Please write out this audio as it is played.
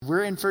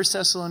We're in 1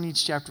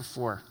 Thessalonians chapter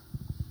 4.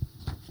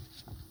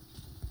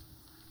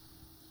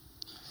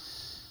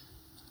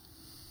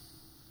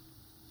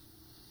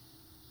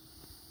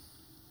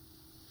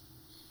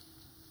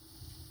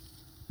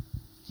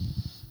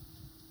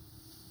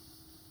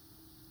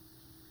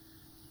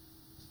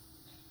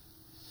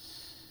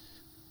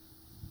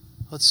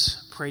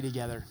 Let's pray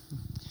together.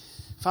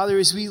 Father,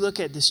 as we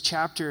look at this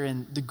chapter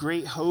and the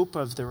great hope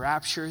of the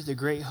rapture, the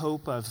great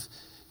hope of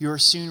your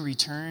soon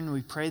return,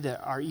 we pray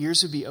that our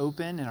ears would be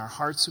open and our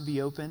hearts would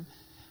be open,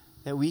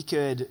 that we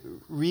could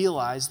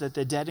realize that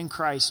the dead in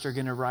Christ are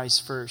going to rise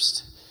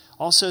first.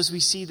 Also, as we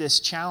see this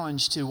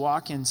challenge to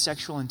walk in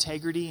sexual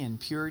integrity and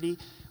purity,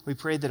 we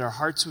pray that our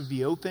hearts would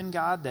be open,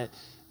 God, that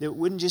it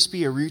wouldn't just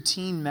be a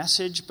routine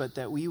message, but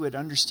that we would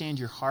understand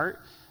your heart.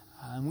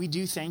 And we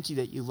do thank you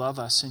that you love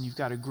us and you've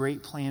got a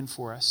great plan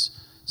for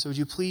us. So would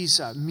you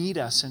please meet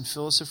us and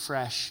fill us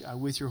afresh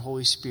with your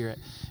Holy Spirit.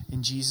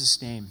 In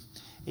Jesus' name,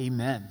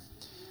 amen.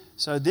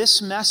 So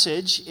this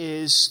message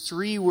is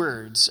 3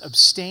 words: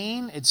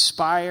 abstain,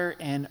 inspire,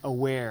 and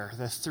aware.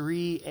 The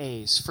 3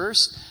 A's.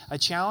 First, a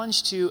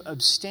challenge to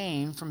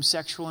abstain from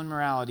sexual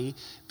immorality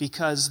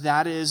because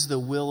that is the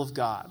will of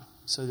God.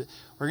 So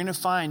we're going to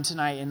find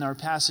tonight in our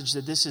passage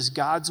that this is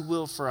God's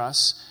will for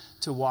us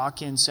to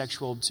walk in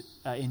sexual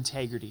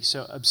integrity.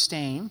 So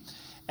abstain.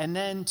 And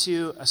then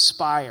to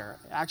aspire.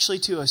 Actually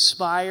to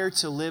aspire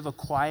to live a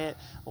quiet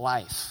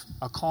life,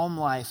 a calm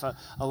life,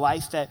 a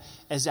life that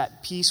is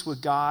at peace with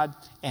God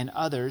and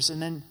others.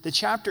 And then the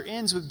chapter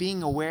ends with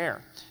being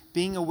aware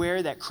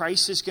that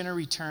Christ is going to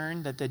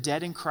return, that the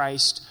dead in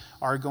Christ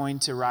are going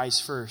to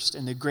rise first,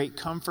 and the great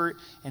comfort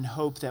and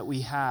hope that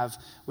we have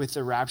with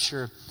the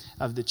rapture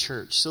of the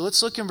church. So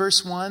let's look in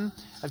verse 1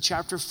 of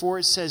chapter 4.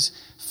 It says,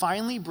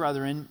 "Finally,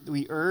 brethren,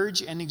 we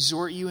urge and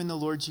exhort you in the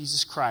Lord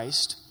Jesus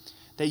Christ,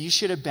 that you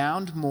should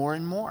abound more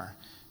and more,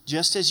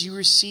 just as you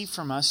receive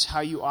from us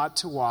how you ought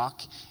to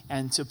walk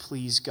and to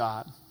please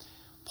God."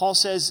 Paul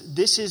says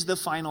this is the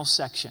final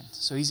section.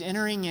 So he's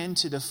entering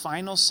into the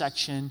final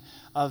section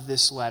of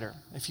this letter.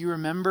 If you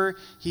remember,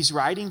 he's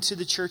writing to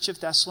the church of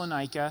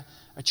Thessalonica,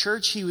 a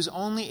church he was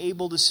only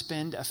able to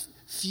spend a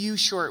few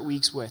short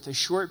weeks with, a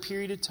short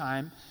period of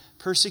time.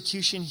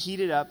 Persecution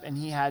heated up and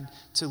he had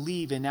to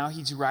leave, and now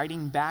he's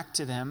writing back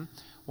to them,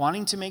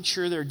 wanting to make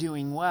sure they're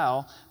doing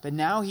well, but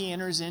now he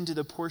enters into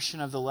the portion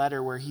of the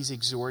letter where he's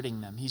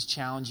exhorting them, he's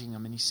challenging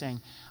them, and he's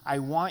saying, I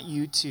want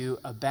you to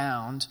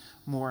abound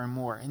more and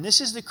more. And this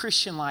is the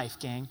Christian life,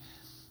 gang,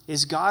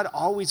 is God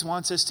always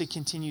wants us to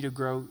continue to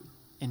grow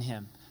in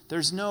him.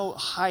 There's no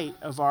height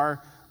of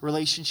our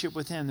relationship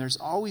with him. There's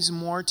always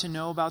more to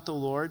know about the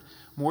Lord,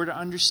 more to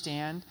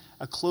understand,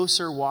 a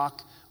closer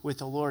walk with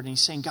the Lord. And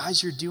he's saying,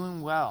 guys, you're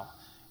doing well.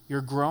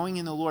 You're growing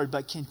in the Lord,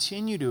 but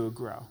continue to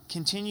grow,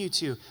 continue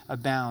to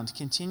abound,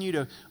 continue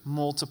to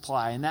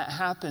multiply. And that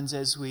happens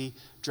as we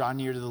draw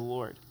near to the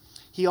Lord.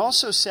 He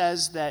also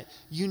says that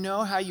you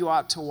know how you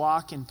ought to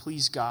walk and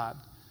please God.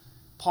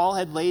 Paul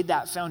had laid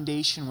that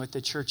foundation with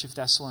the church of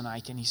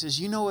Thessalonica. And he says,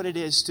 you know what it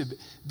is to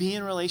be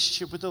in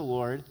relationship with the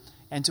Lord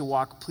and to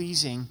walk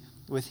pleasing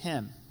with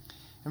him.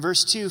 In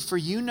verse 2, for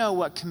you know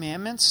what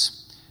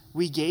commandments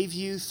we gave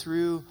you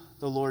through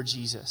the Lord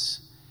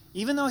Jesus.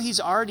 Even though he's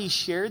already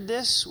shared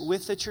this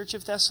with the church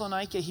of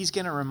Thessalonica, he's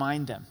going to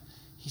remind them.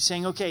 He's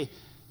saying, okay,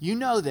 you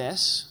know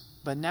this,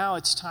 but now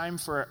it's time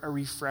for a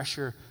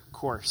refresher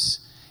course.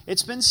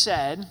 It's been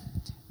said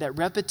that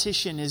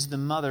repetition is the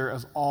mother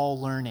of all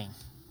learning.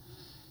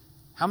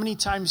 How many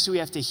times do we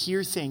have to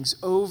hear things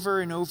over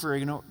and over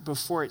again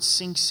before it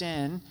sinks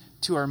in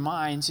to our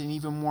minds, and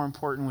even more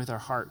important, with our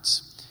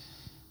hearts?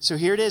 So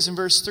here it is in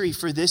verse 3,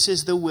 for this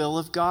is the will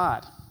of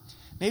God.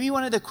 Maybe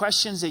one of the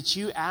questions that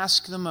you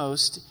ask the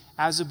most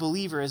as a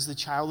believer, as the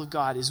child of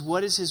God, is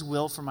what is his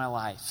will for my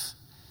life?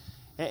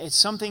 It's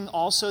something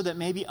also that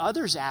maybe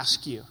others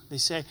ask you. They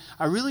say,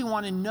 I really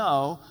want to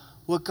know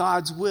what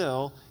God's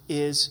will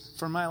is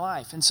for my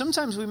life. And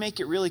sometimes we make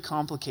it really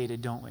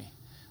complicated, don't we?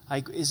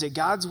 Like, is it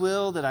God's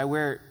will that I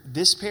wear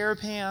this pair of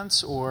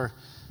pants or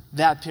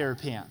that pair of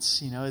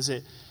pants? You know, is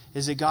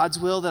it God's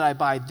will that I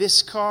buy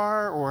this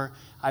car or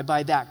I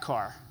buy that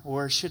car?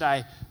 Or should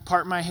I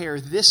part my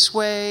hair this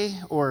way,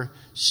 or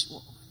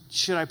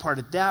should I part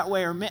it that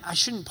way? Or I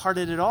shouldn't part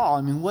it at all.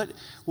 I mean,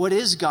 what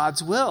is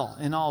God's will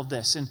in all of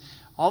this? And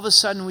all of a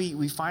sudden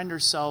we find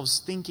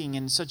ourselves thinking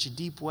in such a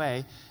deep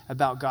way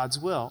about God's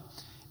will.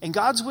 And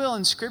God's will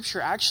in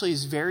Scripture actually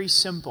is very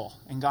simple,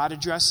 and God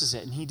addresses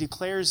it, and he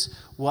declares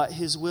what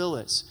his will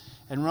is.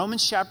 In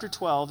Romans chapter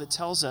 12, it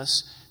tells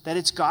us that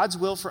it's God's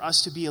will for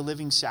us to be a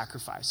living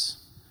sacrifice,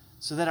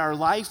 so that our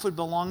life would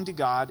belong to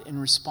God in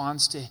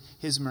response to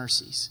his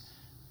mercies.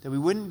 That we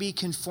wouldn't be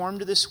conformed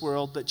to this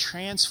world, but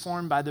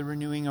transformed by the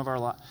renewing of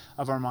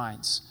our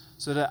minds.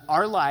 So that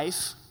our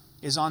life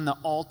is on the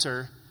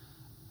altar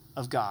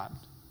of God.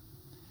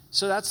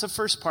 So that's the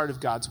first part of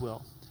God's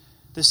will.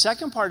 The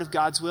second part of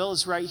God's will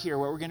is right here,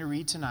 what we're going to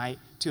read tonight,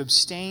 to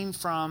abstain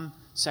from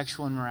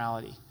sexual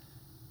immorality.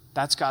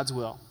 That's God's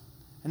will.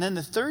 And then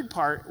the third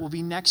part will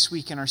be next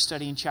week in our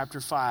study in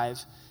chapter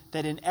 5,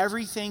 that in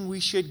everything we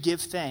should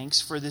give thanks,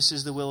 for this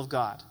is the will of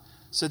God.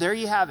 So there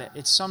you have it.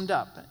 It's summed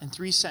up in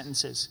 3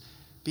 sentences.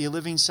 Be a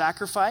living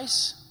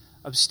sacrifice,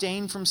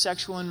 abstain from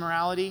sexual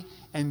immorality,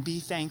 and be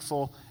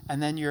thankful,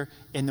 and then you're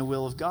in the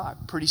will of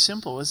God. Pretty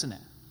simple, isn't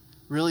it?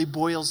 Really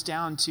boils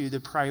down to the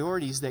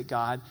priorities that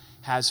God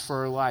has for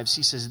our lives.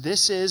 He says,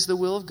 this is the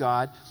will of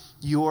God,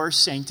 your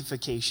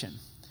sanctification.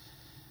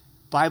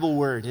 Bible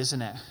word,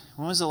 isn't it?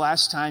 When was the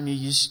last time you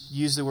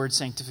used the word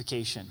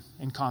sanctification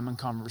in common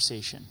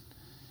conversation?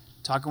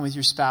 Talking with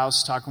your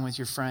spouse, talking with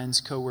your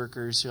friends,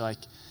 coworkers, you're like,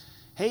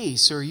 hey,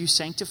 so are you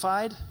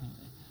sanctified?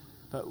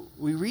 But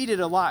we read it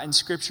a lot in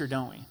Scripture,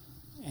 don't we?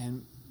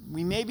 And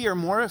we maybe are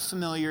more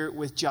familiar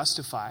with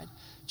justified.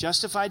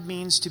 Justified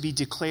means to be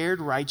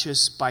declared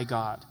righteous by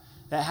God.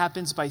 That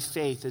happens by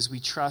faith as we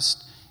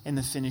trust in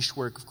the finished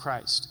work of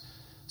Christ.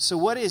 So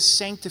what is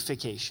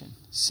sanctification?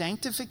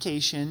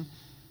 Sanctification,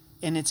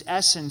 in its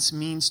essence,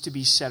 means to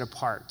be set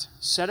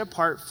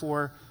apart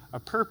for a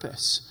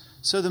purpose.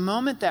 So the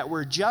moment that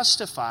we're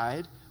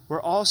justified,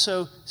 we're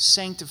also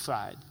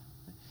sanctified,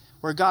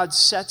 where God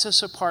sets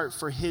us apart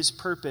for his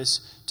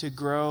purpose to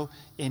grow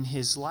in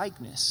his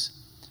likeness.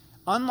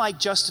 Unlike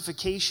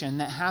justification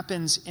that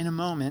happens in a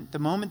moment, the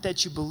moment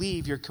that you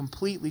believe you're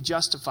completely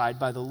justified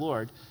by the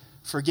Lord,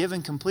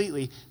 forgiven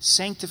completely,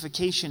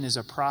 sanctification is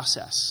a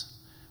process.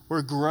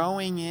 We're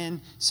growing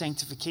in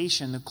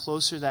sanctification the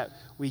closer that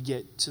we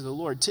get to the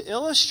Lord. To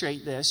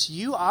illustrate this,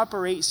 you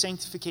operate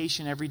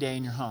sanctification every day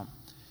in your home.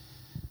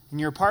 In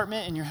your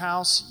apartment, in your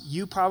house,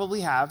 you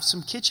probably have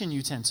some kitchen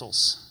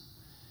utensils.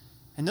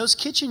 And those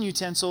kitchen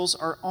utensils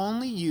are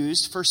only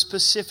used for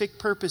specific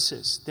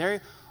purposes. They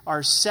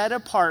are set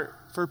apart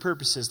for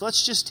purposes.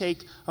 Let's just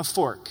take a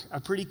fork, a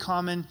pretty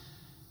common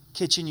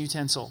kitchen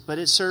utensil, but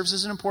it serves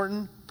as an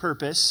important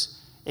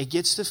purpose. It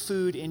gets the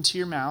food into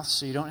your mouth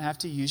so you don't have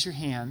to use your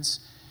hands.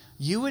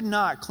 You would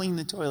not clean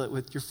the toilet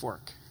with your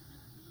fork,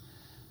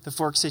 the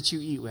forks that you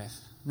eat with.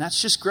 And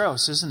that's just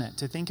gross, isn't it,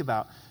 to think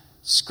about?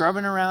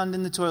 Scrubbing around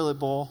in the toilet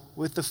bowl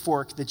with the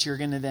fork that you're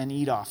going to then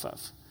eat off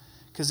of,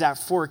 because that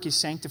fork is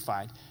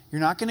sanctified.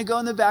 You're not going to go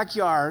in the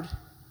backyard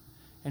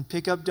and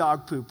pick up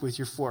dog poop with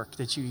your fork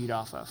that you eat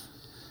off of.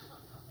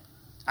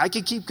 I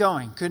could keep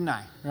going, couldn't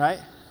I? Right?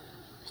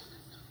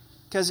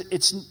 Because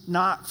it's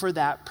not for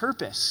that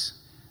purpose.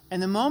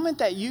 And the moment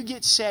that you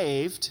get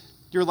saved,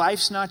 your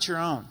life's not your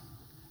own.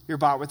 You're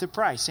bought with a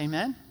price.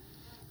 Amen?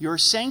 You're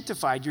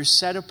sanctified. You're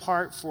set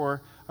apart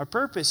for a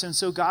purpose. And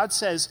so God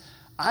says,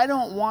 I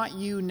don't want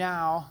you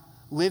now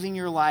living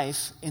your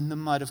life in the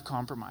mud of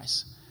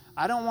compromise.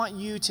 I don't want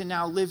you to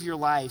now live your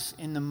life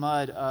in the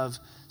mud of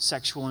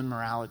sexual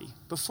immorality.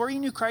 Before you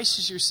knew Christ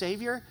as your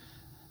Savior,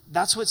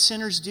 that's what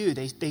sinners do.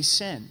 They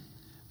sin.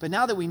 But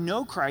now that we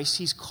know Christ,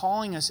 he's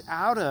calling us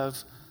out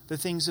of the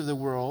things of the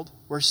world.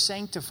 We're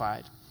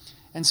sanctified.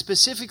 And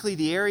specifically,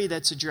 the area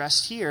that's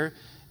addressed here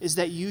is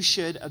that you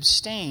should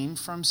abstain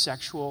from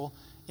sexual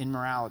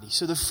immorality.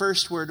 So the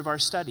first word of our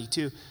study,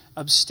 to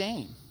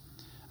abstain.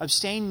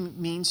 Abstain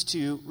means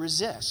to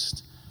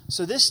resist.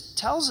 So this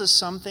tells us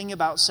something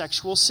about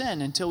sexual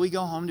sin until we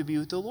go home to be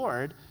with the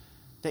Lord,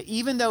 that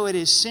even though it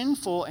is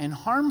sinful and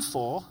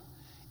harmful,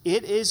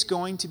 it is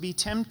going to be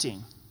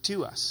tempting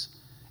to us.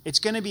 It's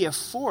going to be a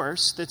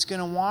force that's going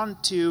to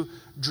want to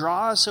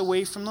draw us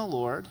away from the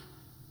Lord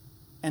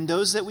and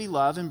those that we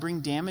love and bring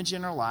damage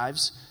in our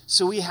lives.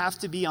 So we have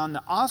to be on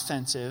the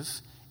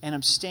offensive and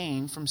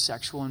abstain from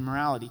sexual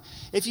immorality.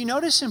 If you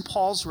notice in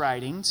Paul's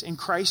writings, in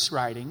Christ's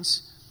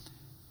writings,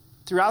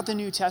 throughout the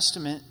New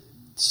Testament,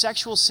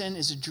 sexual sin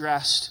is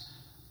addressed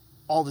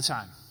all the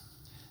time.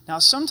 Now,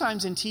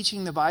 sometimes in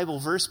teaching the Bible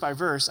verse by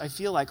verse, I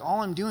feel like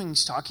all I'm doing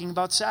is talking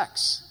about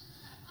sex.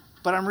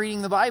 But I'm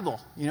reading the Bible.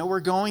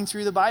 We're going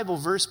through the Bible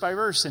verse by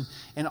verse.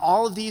 And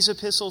all of these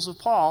epistles of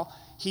Paul,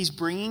 he's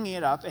bringing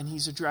it up and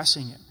he's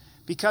addressing it.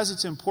 Because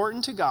it's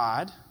important to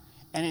God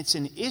and it's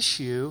an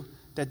issue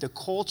that the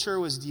culture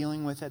was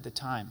dealing with at the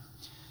time.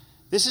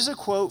 This is a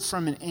quote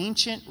from an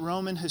ancient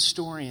Roman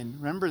historian.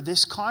 Remember,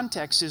 this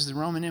context is the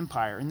Roman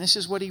Empire. And this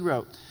is what he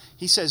wrote.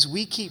 He says,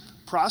 we keep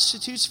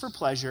prostitutes for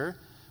pleasure.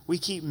 We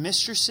keep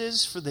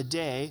mistresses for the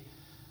day.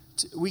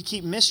 We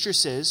keep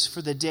mistresses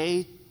for the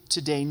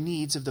day-to-day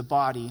needs of the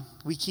body.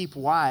 We keep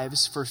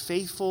wives for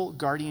faithful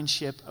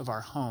guardianship of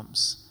our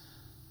homes.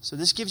 So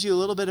this gives you a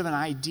little bit of an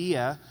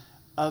idea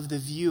of the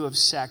view of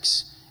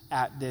sex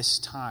at this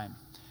time.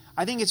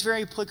 I think it's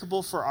very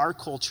applicable for our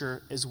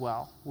culture as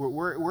well.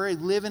 We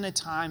live in a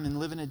time and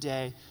live in a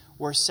day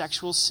where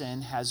sexual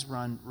sin has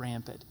run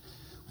rampant.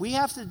 We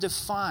have to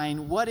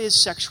define what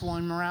is sexual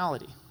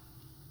immorality.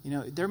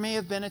 There may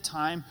have been a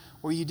time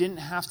where you didn't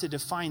have to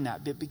define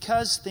that, but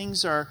because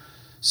things are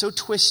so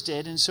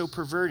twisted and so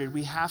perverted,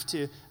 we have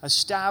to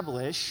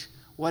establish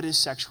what is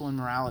sexual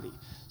immorality.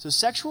 So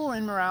sexual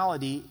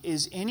immorality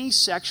is any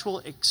sexual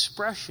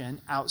expression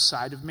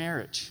outside of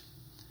marriage.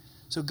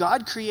 So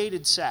God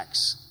created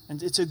sex,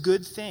 and it's a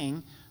good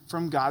thing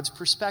from God's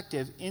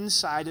perspective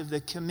inside of the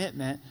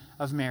commitment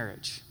of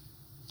marriage.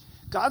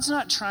 God's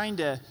not trying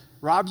to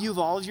rob you of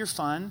all of your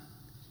fun.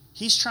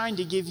 He's trying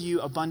to give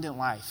you abundant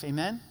life.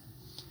 Amen?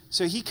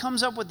 So he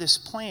comes up with this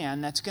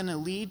plan that's going to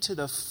lead to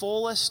the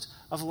fullest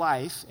of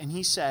life. And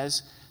he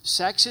says,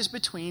 sex is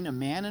between a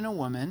man and a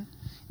woman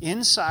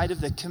inside of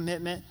the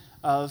commitment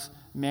of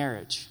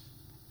marriage.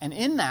 And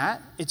in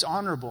that, it's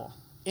honorable.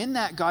 In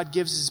that, God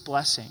gives his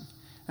blessing.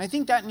 And I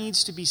think that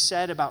needs to be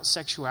said about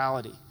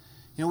sexuality.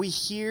 We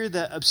hear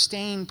the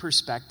abstain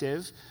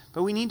perspective,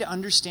 but we need to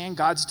understand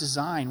God's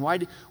design. Why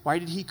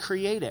did he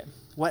create it?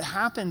 What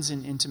happens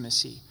in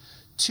intimacy?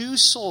 Two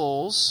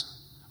souls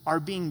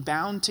are being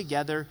bound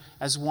together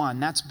as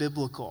one. That's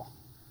biblical.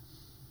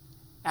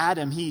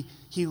 Adam, he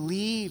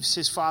leaves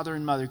his father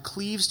and mother,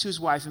 cleaves to his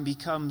wife, and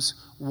becomes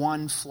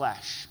one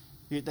flesh.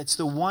 That's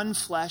the one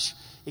flesh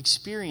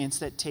experience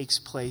that takes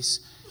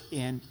place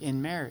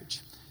in marriage.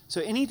 So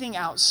anything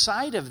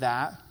outside of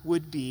that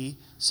would be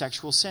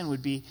sexual sin,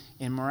 would be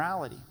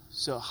immorality.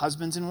 So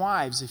husbands and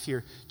wives, if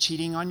you're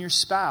cheating on your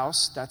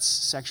spouse, that's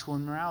sexual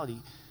immorality.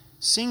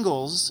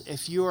 Singles,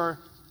 if you're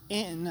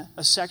in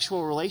a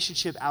sexual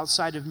relationship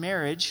outside of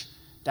marriage,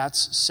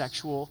 that's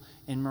sexual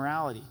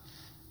immorality.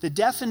 The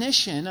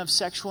definition of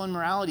sexual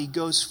immorality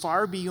goes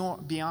far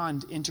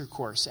beyond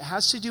intercourse. It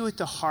has to do with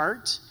the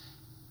heart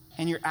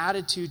and your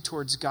attitude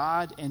towards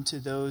God and to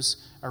those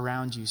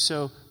around you.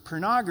 So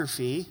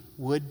pornography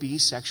would be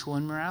sexual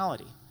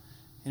immorality.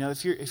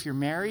 If you're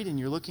married and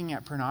you're looking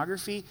at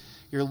pornography,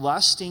 you're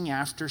lusting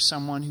after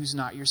someone who's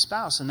not your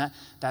spouse, and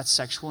that's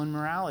sexual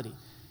immorality.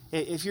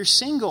 If you're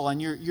single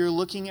and you're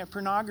looking at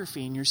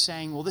pornography and you're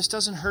saying, well, this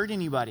doesn't hurt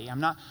anybody, I'm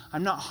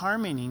not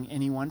harming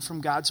anyone,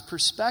 from God's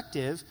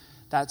perspective,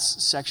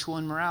 that's sexual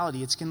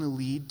immorality. It's going to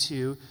lead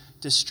to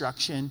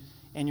destruction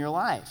in your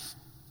life.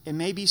 It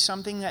may be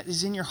something that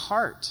is in your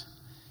heart,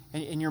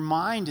 and your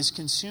mind is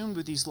consumed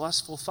with these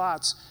lustful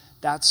thoughts.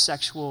 That's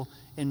sexual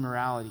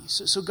immorality.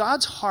 So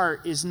God's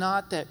heart is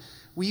not that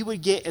we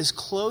would get as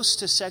close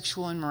to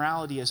sexual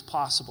immorality as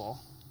possible,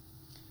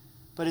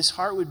 but his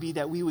heart would be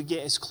that we would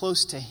get as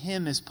close to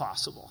him as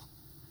possible.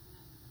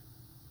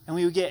 And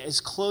we would get as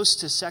close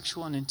to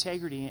sexual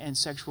integrity and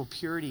sexual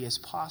purity as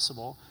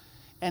possible.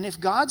 And if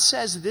God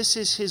says this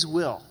is his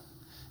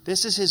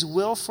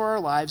will for our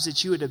lives,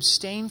 that you would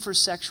abstain for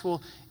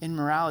sexual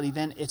immorality,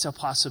 then it's a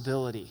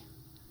possibility.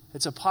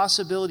 It's a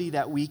possibility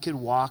that we could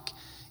walk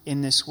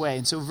in this way.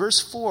 And so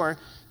verse 4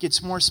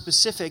 gets more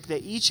specific,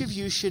 that each of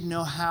you should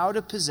know how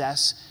to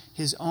possess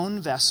his own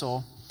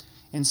vessel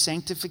in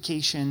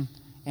sanctification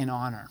and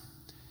honor.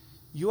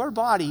 Your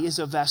body is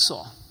a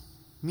vessel,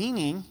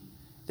 meaning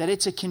that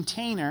it's a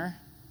container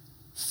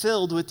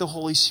filled with the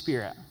Holy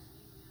Spirit.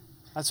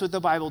 That's what the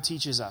Bible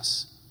teaches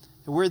us.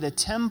 We're the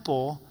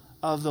temple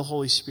of the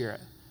Holy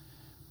Spirit.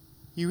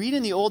 You read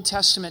in the Old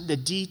Testament the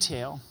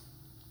detail,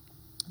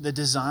 the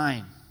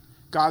design,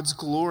 God's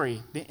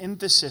glory, the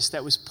emphasis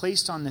that was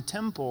placed on the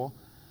temple.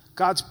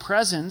 God's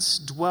presence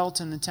dwelt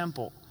in the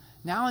temple.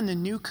 Now in the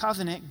new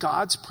covenant,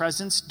 God's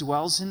presence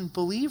dwells in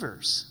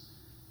believers.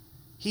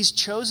 He's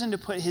chosen to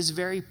put his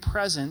very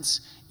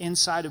presence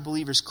inside of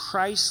believers.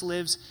 Christ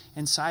lives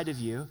inside of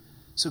you.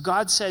 So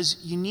God says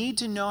you need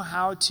to know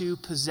how to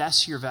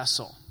possess your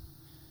vessel.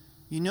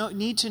 You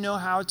need to know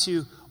how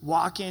to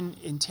walk in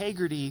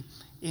integrity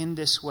in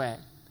this way.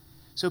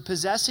 So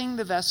possessing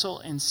the vessel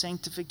in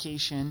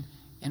sanctification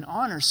and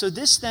honor. So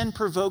this then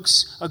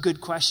provokes a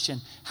good question.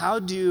 How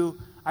do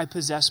I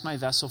possess my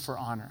vessel for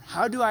honor?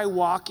 How do I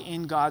walk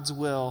in God's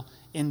will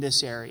in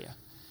this area?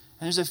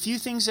 And there's a few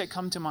things that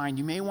come to mind.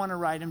 You may want to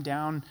write them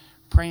down,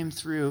 pray them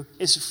through.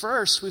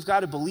 First, we've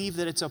got to believe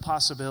that it's a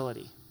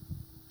possibility.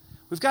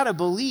 We've got to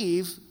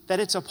believe that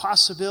it's a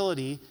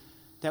possibility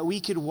that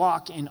we could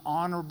walk in an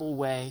honorable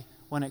way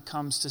when it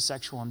comes to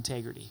sexual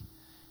integrity.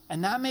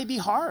 And that may be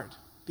hard,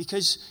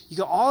 because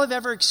all I've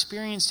ever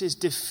experienced is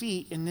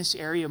defeat in this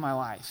area of my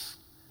life.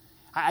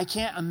 I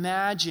can't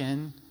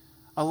imagine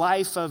a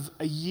life of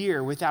a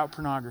year without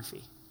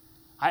pornography.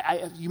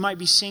 You might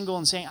be single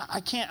and saying, I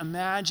can't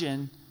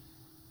imagine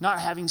not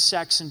having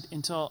sex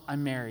until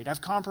I'm married.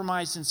 I've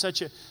compromised in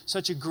such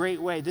a great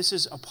way. This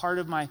is a part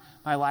of my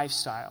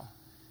lifestyle.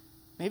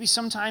 Maybe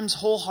sometimes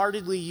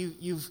wholeheartedly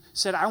you've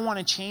said, I want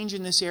to change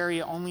in this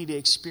area, only to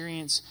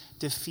experience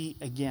defeat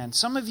again.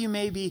 Some of you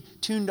may be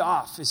tuned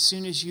off as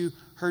soon as you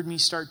heard me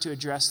start to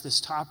address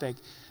this topic,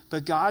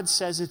 but God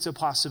says it's a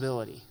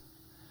possibility.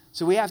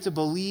 So we have to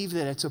believe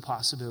that it's a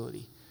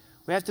possibility.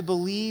 We have to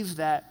believe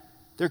that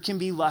there can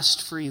be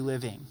lust-free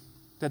living,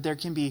 that there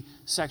can be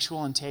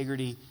sexual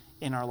integrity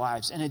in our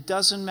lives. And it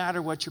doesn't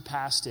matter what your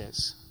past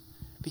is,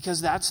 because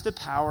that's the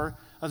power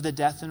of the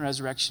death and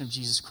resurrection of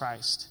Jesus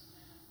Christ.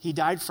 He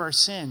died for our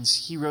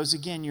sins. He rose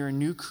again. You're a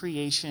new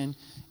creation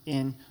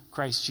in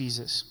Christ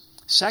Jesus.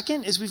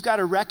 Second is we've got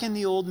to reckon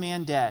the old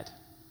man dead.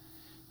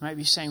 You might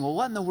be saying, well,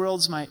 what in the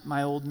world's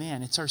my old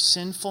man? It's our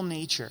sinful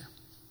nature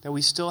that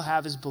we still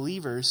have as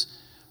believers.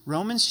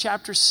 Romans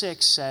chapter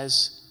 6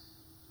 says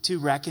to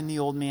reckon the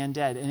old man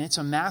dead. And it's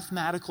a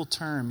mathematical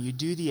term. You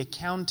do the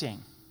accounting.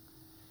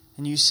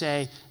 And you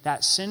say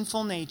that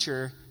sinful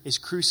nature is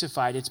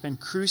crucified. It's been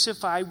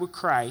crucified with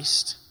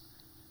Christ.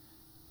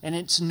 And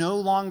it's no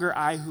longer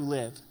I who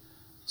live,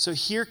 So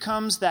here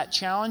comes that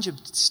challenge of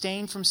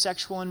staying from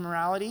sexual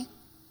immorality.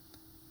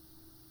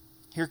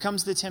 Here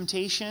comes the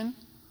temptation.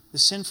 The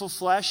sinful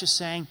flesh is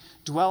saying,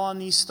 dwell on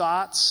these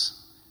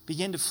thoughts.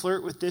 Begin to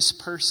flirt with this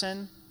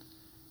person.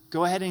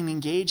 Go ahead and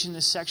engage in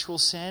this sexual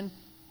sin.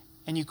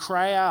 And you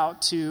cry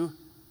out to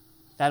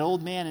that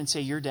old man and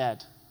say, you're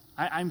dead.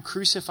 I'm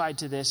crucified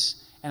to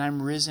this, and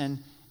I'm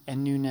risen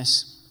in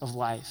newness of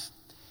life.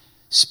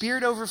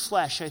 Spirit over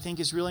flesh, I think,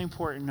 is really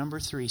important. Number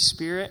 3,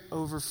 spirit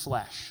over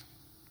flesh.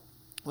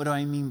 What do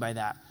I mean by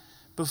that?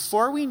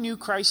 Before we knew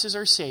Christ as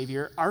our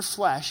Savior, our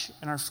flesh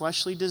and our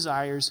fleshly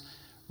desires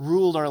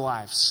ruled our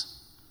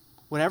lives.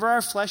 Whatever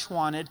our flesh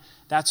wanted,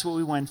 that's what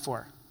we went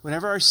for.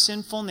 Whatever our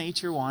sinful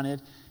nature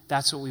wanted,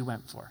 that's what we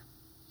went for.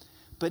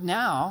 But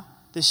now,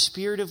 the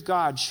Spirit of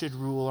God should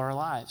rule our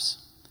lives.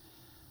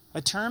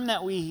 A term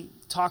that we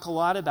talk a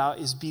lot about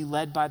is be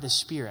led by the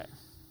Spirit.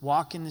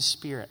 Walk in the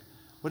Spirit.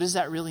 What does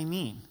that really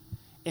mean?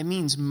 It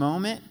means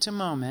moment to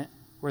moment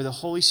where the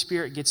Holy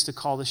Spirit gets to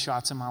call the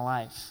shots in my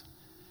life.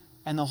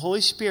 And the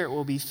Holy Spirit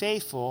will be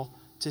faithful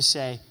to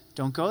say,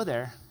 don't go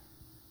there.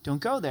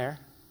 Don't go there.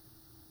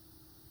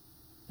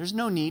 There's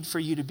no need for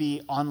you to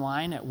be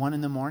online at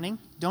 1 a.m.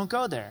 Don't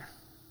go there.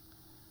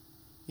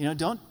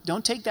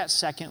 Don't take that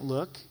second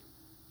look.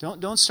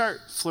 Don't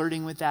start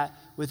flirting with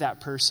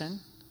that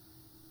person.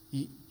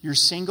 You're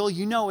single.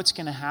 You know what's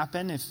going to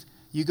happen if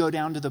you go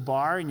down to the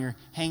bar and you're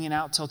hanging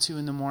out till 2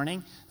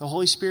 a.m. The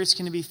Holy Spirit's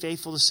going to be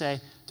faithful to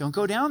say, don't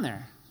go down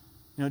there.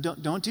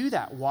 Don't do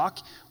that.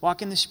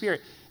 Walk in the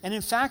Spirit. And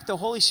in fact, the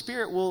Holy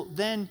Spirit will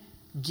then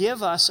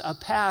give us a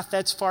path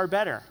that's far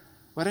better.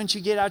 Why don't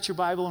you get out your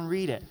Bible and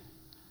read it?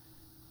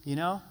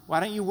 Why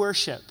don't you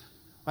worship?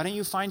 Why don't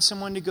you find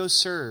someone to go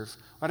serve?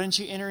 Why don't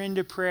you enter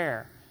into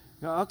prayer?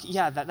 Okay,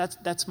 yeah,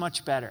 that's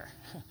much better.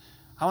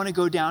 I want to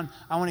go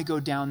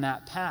down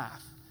that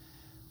path.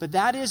 But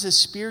that is a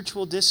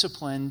spiritual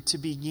discipline to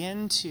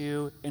begin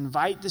to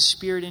invite the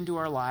Spirit into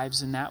our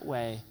lives in that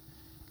way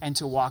and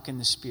to walk in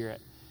the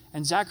Spirit.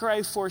 And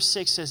Zechariah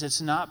 4:6 says,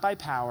 it's not by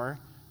power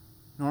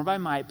nor by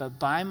might, but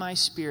by my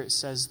Spirit,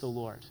 says the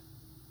Lord.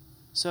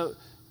 So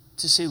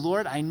to say,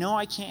 Lord, I know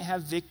I can't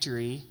have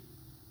victory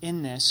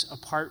in this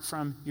apart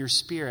from your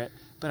Spirit,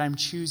 but I'm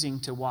choosing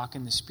to walk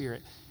in the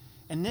Spirit.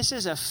 And this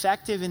is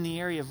effective in the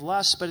area of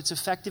lust, but it's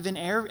effective in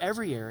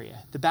every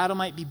area. The battle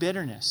might be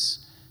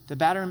bitterness. The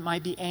battle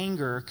might be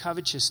anger or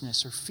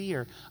covetousness or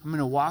fear. I'm going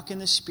to walk in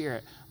the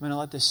Spirit. I'm going to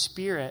let the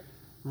Spirit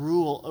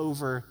rule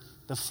over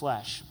the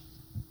flesh.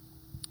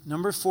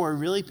 Number 4,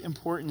 really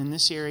important in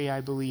this area,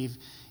 I believe,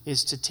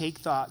 is to take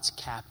thoughts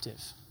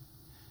captive.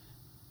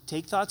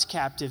 Take thoughts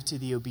captive to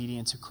the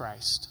obedience of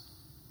Christ.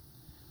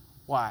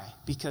 Why?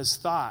 Because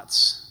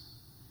thoughts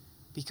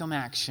become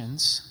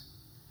actions.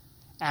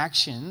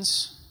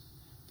 Actions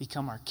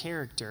become our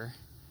character.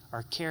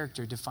 Our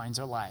character defines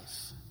our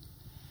life.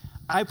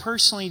 I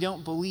personally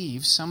don't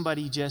believe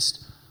somebody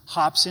just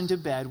hops into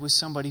bed with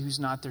somebody who's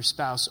not their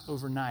spouse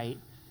overnight.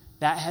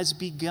 That has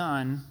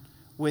begun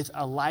with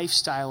a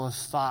lifestyle of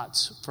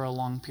thoughts for a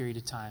long period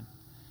of time.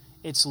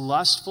 It's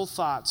lustful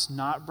thoughts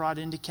not brought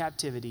into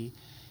captivity.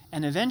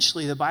 And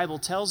eventually the Bible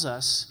tells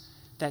us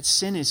that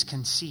sin is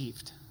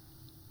conceived.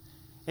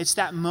 It's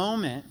that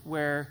moment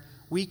where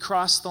we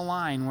cross the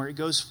line, where it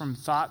goes from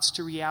thoughts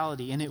to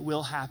reality, and it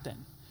will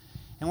happen.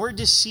 And we're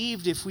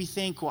deceived if we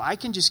think, well, I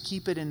can just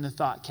keep it in the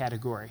thought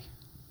category.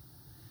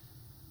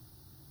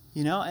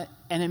 And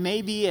it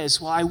may be as,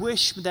 well, I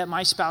wish that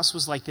my spouse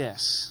was like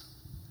this.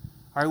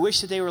 Or I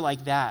wish that they were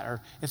like that.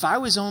 Or if I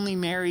was only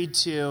married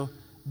to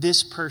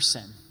this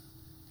person.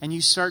 And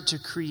you start to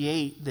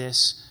create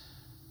this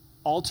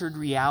altered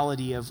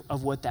reality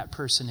of what that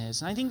person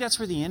is. And I think that's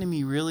where the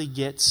enemy really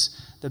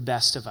gets the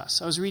best of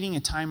us. I was reading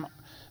a Time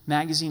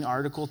magazine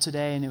article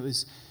today, and it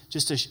was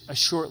just a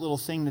short little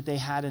thing that they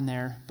had in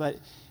there. But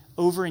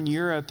over in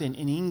Europe and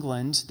in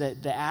England,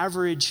 the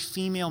average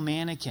female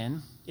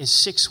mannequin is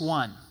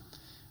 6'1",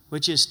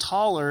 which is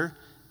taller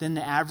than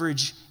the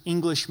average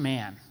English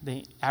man,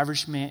 the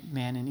average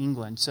man in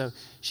England. So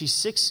she's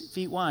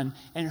 6'1",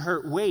 and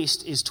her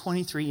waist is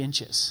 23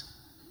 inches,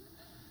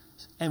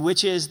 and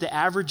which is the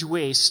average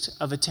waist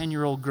of a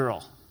 10-year-old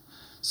girl.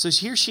 So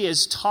here she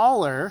is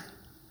taller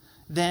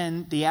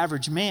than the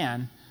average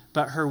man,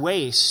 but her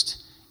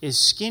waist is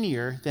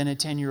skinnier than a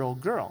 10-year-old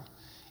girl.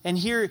 And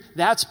here,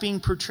 that's being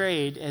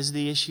portrayed as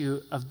the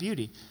issue of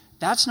beauty.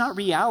 That's not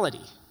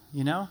reality,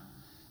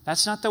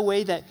 That's not the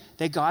way that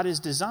God is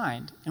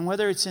designed. And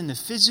whether it's in the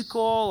physical,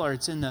 or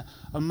it's in the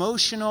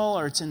emotional,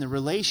 or it's in the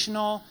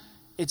relational,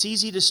 it's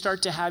easy to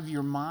start to have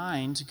your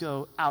mind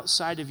go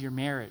outside of your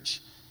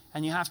marriage.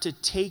 And you have to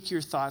take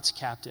your thoughts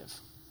captive.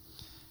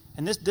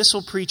 And this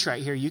will preach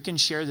right here. You can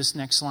share this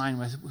next line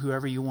with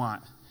whoever you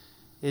want.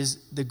 Is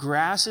the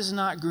grass is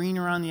not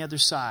greener on the other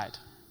side.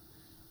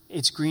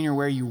 It's greener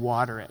where you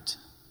water it.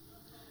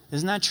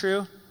 Isn't that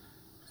true?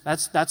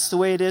 That's the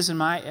way it is at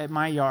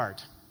my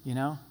yard,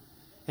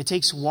 It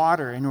takes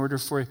water in order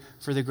for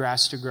the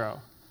grass to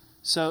grow.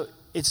 So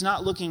it's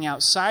not looking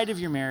outside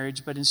of your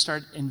marriage, but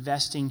start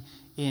investing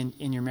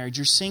in your marriage.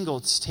 You're single,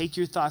 take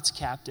your thoughts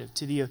captive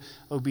to the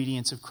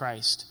obedience of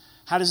Christ.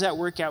 How does that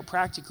work out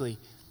practically?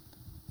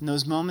 In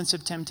those moments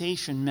of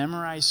temptation,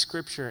 memorize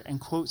Scripture and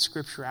quote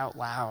Scripture out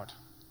loud.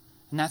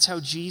 And that's how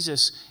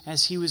Jesus,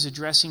 as he was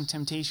addressing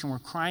temptation, we're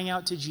crying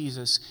out to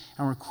Jesus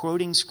and we're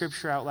quoting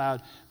Scripture out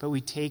loud, but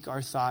we take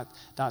our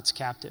thoughts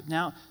captive.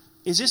 Now,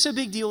 is this a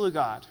big deal to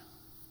God?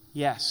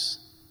 Yes.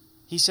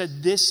 He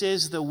said, this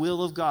is the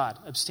will of God.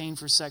 Abstain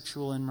from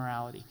sexual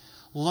immorality.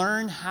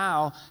 Learn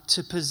how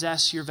to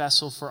possess your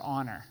vessel for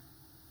honor.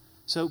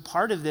 So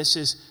part of this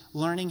is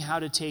learning how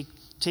to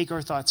take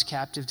our thoughts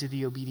captive to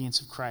the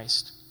obedience of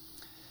Christ.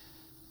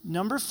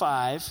 Number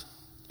 5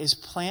 is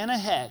plan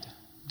ahead.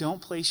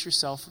 Don't place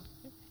yourself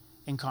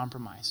in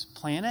compromise.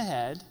 Plan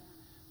ahead.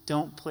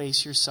 Don't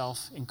place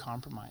yourself in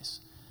compromise.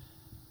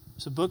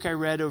 It's a book I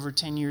read over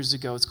 10 years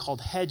ago. It's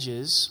called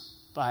Hedges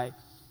by,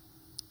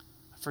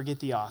 I forget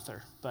the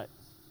author, but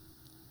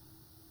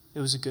it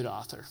was a good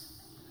author.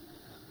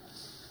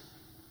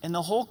 And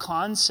the whole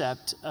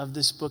concept of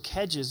this book,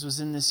 Hedges, was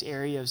in this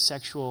area of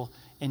sexual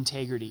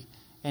integrity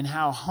and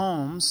how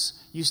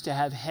homes used to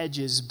have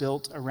hedges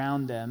built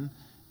around them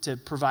to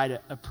provide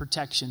a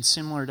protection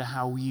similar to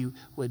how we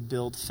would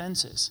build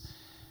fences.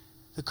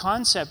 The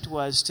concept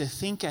was to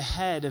think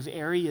ahead of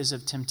areas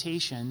of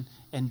temptation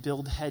and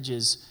build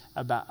hedges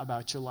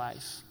about your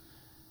life.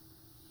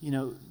 You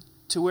know,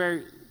 to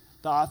where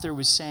the author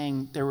was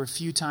saying there were a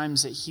few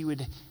times that he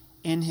would,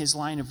 in his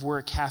line of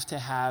work, have to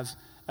have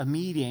a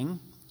meeting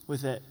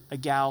with a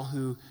gal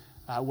who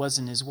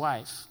wasn't his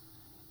wife.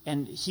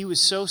 And he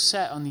was so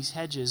set on these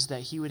hedges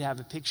that he would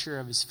have a picture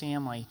of his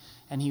family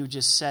and he would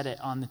just set it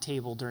on the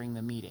table during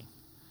the meeting.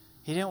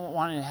 He didn't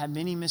want to have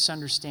any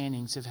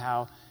misunderstandings of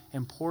how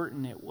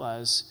important it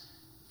was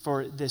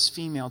for this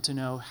female to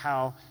know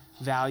how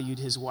valued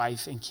his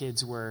wife and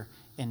kids were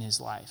in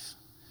his life.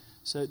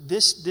 So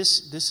this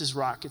is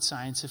rocket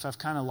science. If I've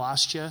kind of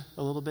lost you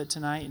a little bit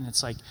tonight and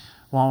it's like,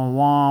 wah,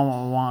 wah,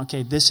 wah, wah,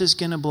 okay, this is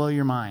going to blow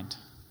your mind.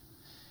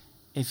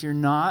 If you're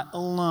not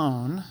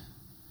alone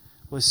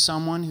with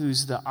someone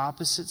who's the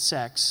opposite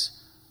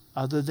sex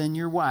other than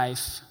your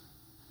wife,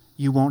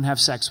 you won't have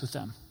sex with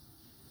them.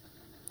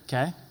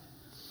 Okay?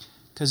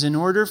 Because in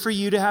order for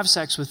you to have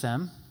sex with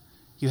them,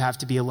 you have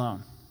to be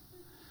alone.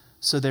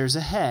 So there's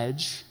a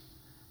hedge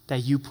that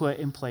you put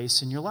in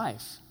place in your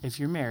life. If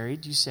you're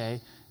married, you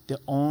say, the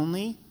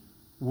only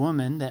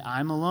woman that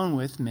I'm alone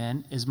with,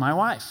 men, is my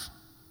wife.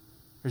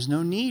 There's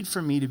no need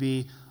for me to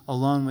be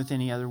alone with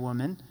any other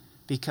woman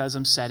because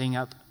I'm setting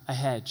up a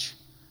hedge.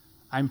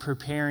 I'm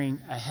preparing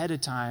ahead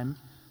of time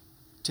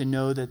to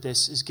know that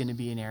this is going to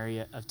be an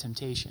area of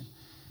temptation.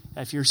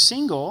 If you're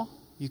single,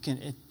 you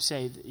can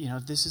say,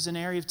 if this is an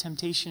area of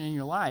temptation in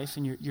your life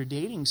and you're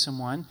dating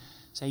someone,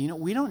 say,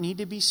 we don't need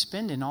to be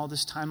spending all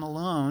this time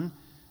alone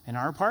in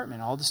our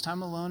apartment, all this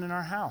time alone in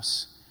our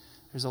house.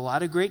 There's a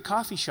lot of great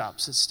coffee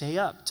shops that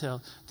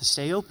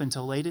stay open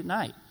till late at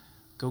night.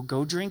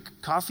 Go drink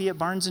coffee at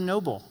Barnes &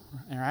 Noble,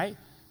 all right?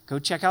 Go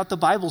check out the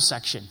Bible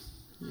section,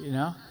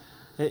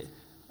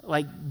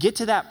 get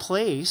to that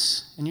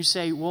place and you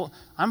say, well,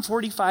 I'm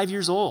 45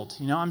 years old.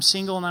 I'm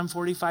single and I'm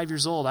 45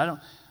 years old. I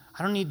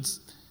don't need,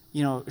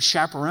 a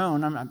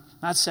chaperone. I'm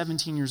not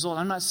 17 years old.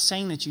 I'm not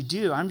saying that you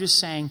do. I'm just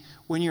saying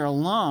when you're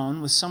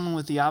alone with someone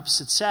with the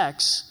opposite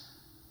sex,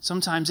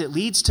 sometimes it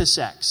leads to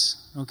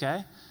sex,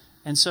 okay?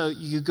 And so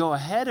you go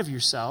ahead of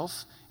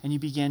yourself and you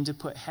begin to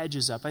put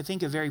hedges up. I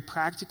think a very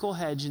practical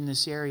hedge in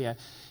this area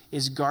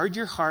is guard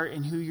your heart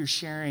and who you're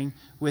sharing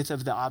with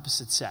of the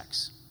opposite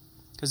sex.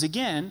 Because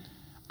again,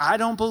 I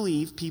don't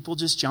believe people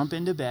just jump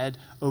into bed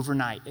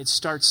overnight. It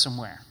starts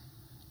somewhere.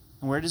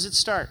 And where does it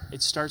start?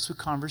 It starts with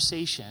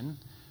conversation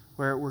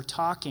where we're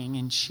talking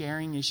and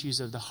sharing issues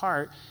of the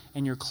heart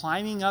and you're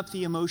climbing up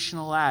the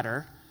emotional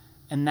ladder,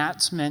 and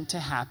that's meant to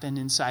happen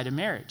inside a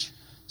marriage.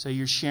 So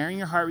you're sharing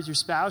your heart with your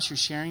spouse,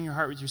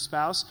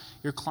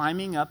 you're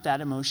climbing up that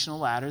emotional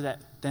ladder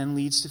that then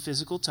leads to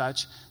physical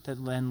touch,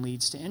 that then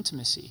leads to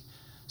intimacy.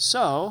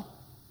 So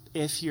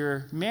if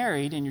you're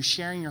married and you're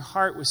sharing your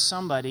heart with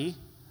somebody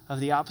of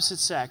the opposite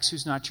sex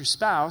who's not your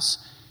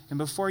spouse, and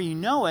before you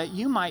know it,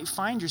 you might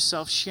find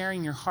yourself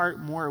sharing your heart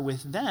more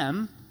with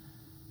them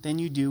than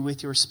you do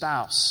with your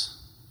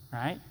spouse,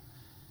 right?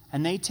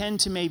 And they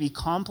tend to maybe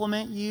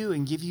compliment you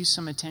and give you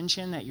some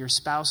attention that your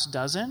spouse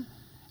doesn't,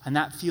 and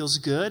that feels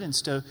good, and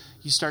so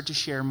you start to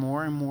share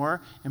more and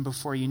more, and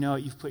before you know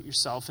it, you've put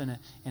yourself in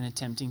a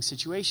tempting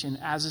situation.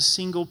 As a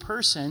single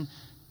person,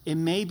 it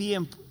may be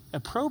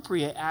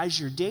appropriate as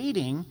you're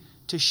dating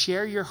to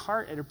share your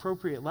heart at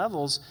appropriate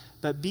levels,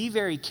 but be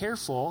very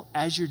careful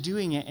as you're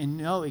doing it and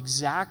know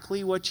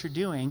exactly what you're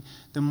doing.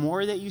 The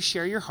more that you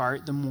share your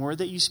heart, the more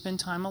that you spend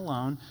time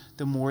alone,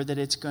 the more that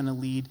it's going to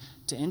lead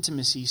to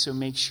intimacy, so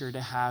make sure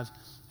to have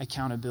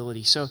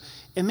accountability. So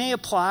it may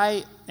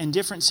apply in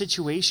different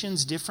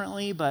situations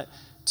differently, but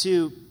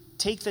to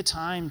take the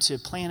time to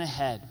plan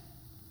ahead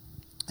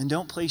and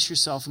don't place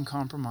yourself in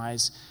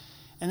compromise.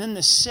 And then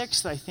the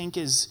 6th, I think,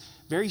 is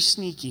very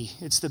sneaky.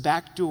 It's the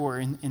back door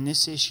in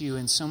this issue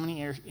in so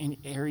many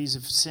areas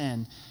of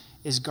sin,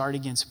 is guard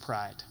against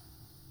pride.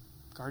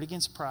 Guard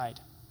against pride.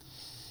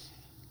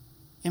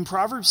 In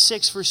Proverbs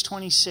 6, verse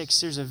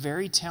 26, there's a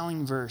very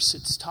telling verse.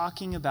 It's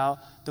talking about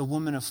the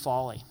woman of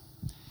folly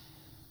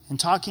and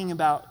talking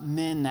about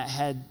men that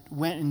had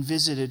went and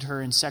visited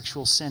her in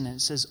sexual sin. And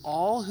it says,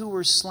 all who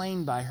were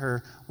slain by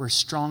her were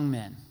strong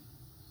men.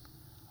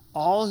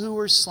 All who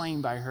were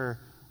slain by her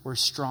were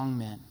strong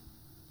men.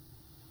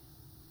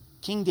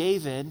 King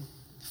David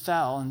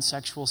fell in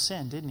sexual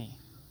sin, didn't he?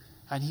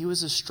 And he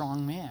was a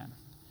strong man.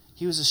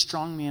 He was a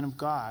strong man of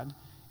God,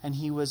 and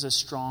he was a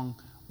strong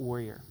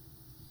warrior.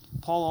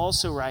 Paul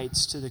also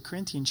writes to the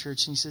Corinthian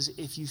church, and he says,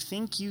 if you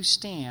think you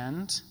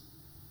stand,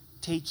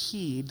 take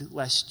heed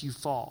lest you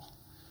fall.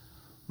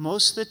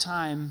 Most of the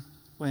time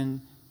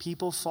when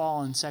people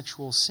fall in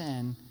sexual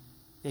sin,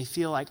 they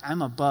feel like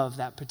I'm above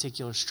that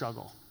particular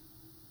struggle.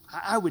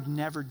 I would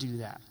never do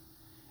that.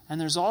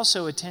 And there's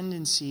also a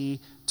tendency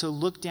to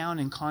look down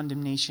in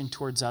condemnation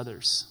towards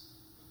others.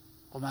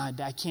 Well, man,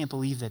 I can't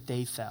believe that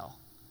they fell.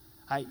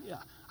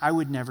 I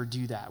would never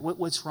do that.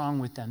 What's wrong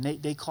with them?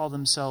 They call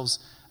themselves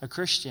a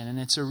Christian, and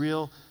it's a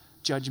real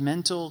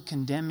judgmental,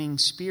 condemning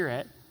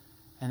spirit,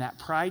 and that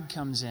pride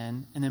comes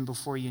in, and then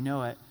before you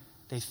know it,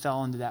 they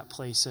fell into that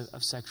place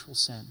of sexual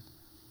sin.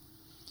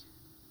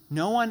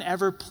 No one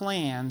ever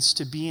plans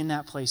to be in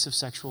that place of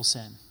sexual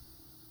sin.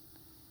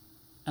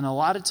 And a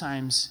lot of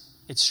times,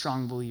 it's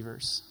strong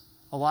believers.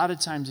 A lot of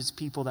times, it's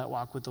people that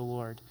walk with the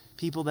Lord,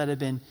 people that have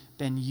been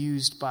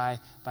used by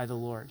the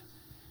Lord.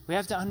 We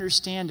have to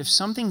understand if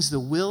something's the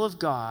will of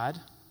God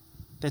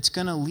that's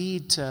going to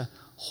lead to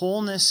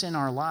wholeness in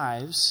our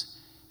lives,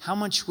 how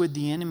much would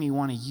the enemy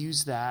want to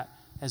use that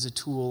as a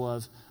tool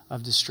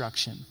of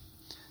destruction?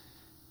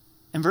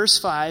 In verse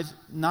 5,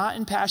 not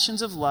in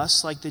passions of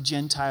lust like the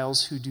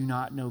Gentiles who do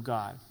not know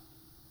God.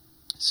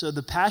 So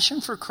the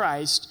passion for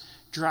Christ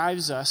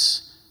drives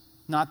us,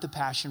 not the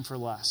passion for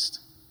lust.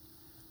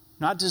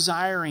 Not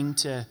desiring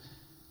to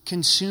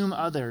consume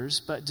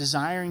others, but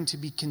desiring to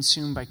be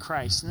consumed by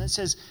Christ. And it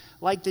says,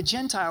 like the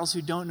Gentiles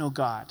who don't know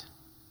God.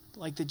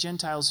 Like the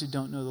Gentiles who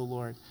don't know the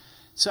Lord.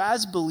 So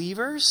as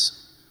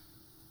believers,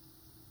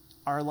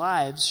 our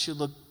lives should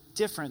look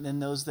different than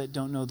those that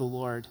don't know the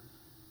Lord,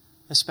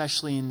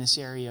 especially in this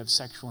area of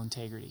sexual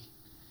integrity.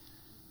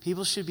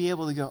 People should be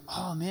able to go,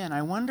 oh man,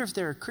 I wonder if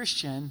they're a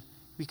Christian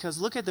because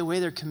look at the way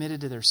they're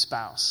committed to their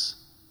spouse.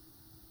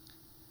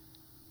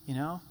 You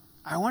know?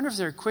 I wonder if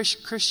they're a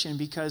Christian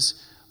because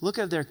look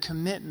at their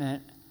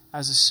commitment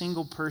as a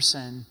single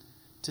person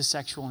to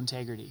sexual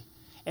integrity.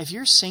 If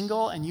you're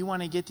single and you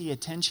want to get the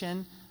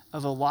attention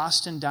of a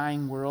lost and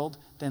dying world,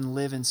 then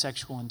live in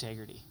sexual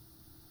integrity.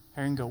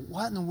 And go,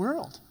 what in the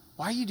world?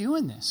 Why are you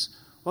doing this?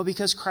 Well,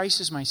 because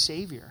Christ is my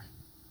Savior.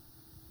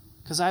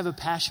 Because I have a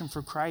passion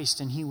for Christ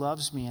and He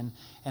loves me and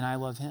I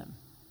love Him.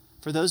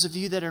 For those of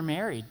you that are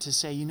married, to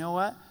say, you know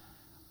what?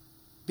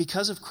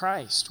 Because of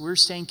Christ, we're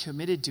staying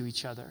committed to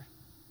each other.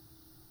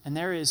 And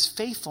there is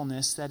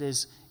faithfulness that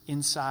is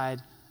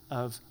inside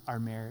of our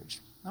marriage.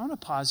 I want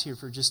to pause here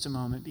for just a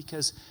moment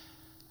because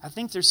I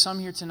think there's some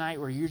here tonight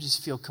where you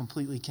just feel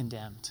completely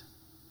condemned.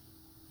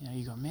 You know,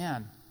 you go,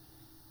 man,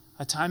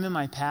 a time in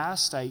my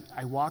past, I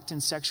walked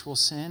in sexual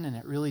sin and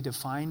it really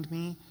defined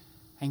me.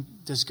 And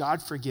does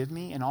God forgive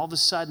me? And all of a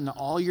sudden,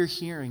 all you're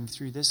hearing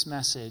through this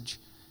message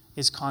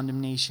is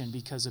condemnation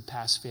because of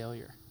past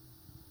failure.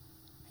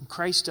 And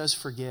Christ does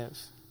forgive.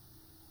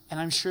 And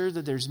I'm sure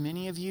that there's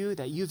many of you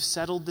that you've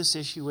settled this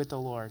issue with the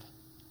Lord.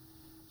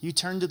 You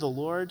turned to the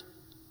Lord,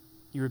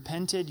 you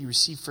repented, you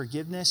received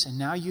forgiveness, and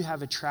now you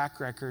have a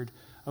track record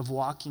of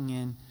walking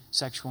in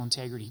sexual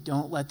integrity.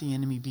 Don't let the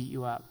enemy beat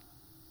you up.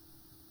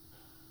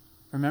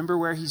 Remember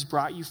where He's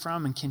brought you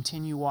from and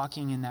continue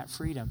walking in that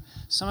freedom.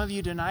 Some of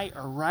you tonight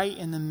are right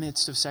in the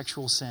midst of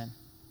sexual sin.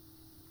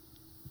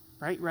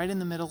 Right in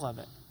the middle of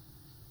it.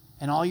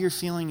 And all you're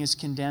feeling is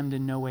condemned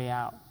and no way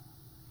out.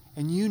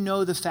 And you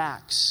know the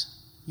facts.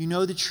 You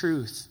know the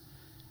truth.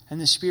 And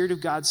the Spirit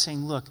of God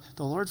saying, look,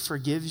 the Lord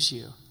forgives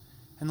you.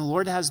 And the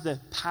Lord has the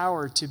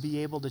power to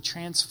be able to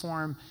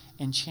transform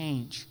and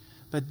change.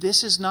 But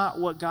this is not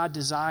what God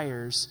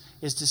desires,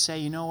 is to say,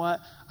 you know what,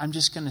 I'm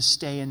just going to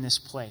stay in this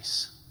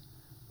place.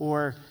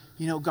 Or,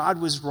 you know, God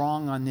was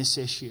wrong on this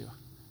issue.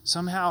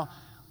 Somehow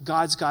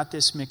God's got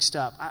this mixed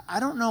up. I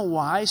don't know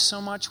why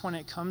so much when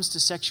it comes to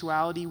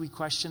sexuality we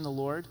question the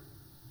Lord.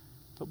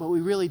 But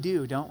we really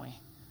do, don't we?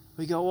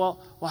 We go,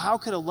 well, how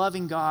could a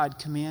loving God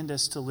command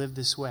us to live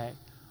this way?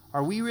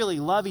 Or we really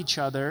love each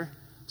other,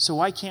 so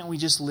why can't we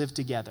just live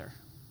together?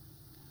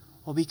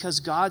 Well, because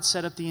God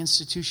set up the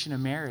institution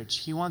of marriage.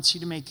 He wants you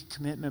to make a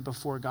commitment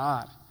before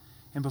God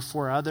and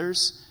before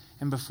others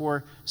and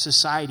before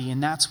society,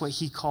 and that's what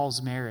He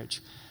calls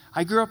marriage.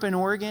 I grew up in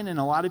Oregon, and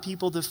a lot of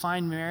people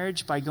define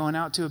marriage by going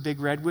out to a big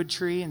redwood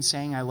tree and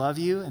saying, I love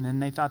you, and then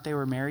they thought they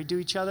were married to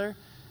each other.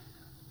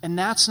 And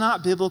that's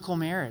not biblical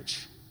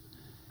marriage.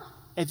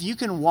 If you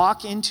can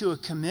walk into a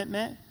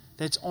commitment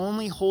that's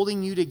only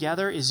holding you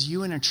together is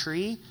you and a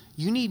tree,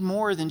 you need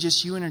more than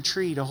just you and a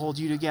tree to hold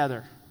you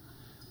together.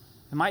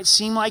 It might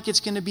seem like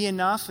it's going to be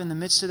enough in the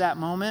midst of that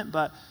moment,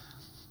 but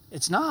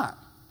it's not.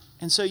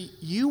 And so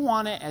you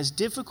want it as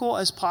difficult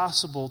as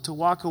possible to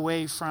walk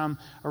away from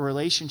a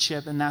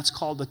relationship, and that's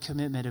called the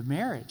commitment of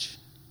marriage.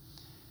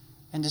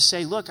 And to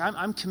say, look,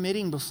 I'm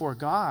committing before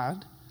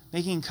God,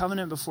 making a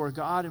covenant before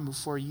God and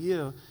before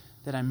you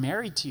that I'm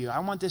married to you. I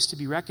want this to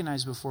be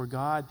recognized before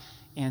God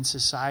and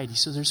society.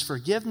 So there's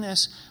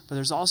forgiveness, but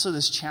there's also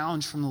this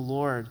challenge from the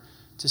Lord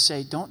to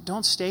say,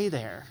 don't stay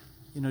there.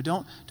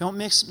 Don't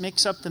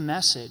mix up the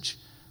message.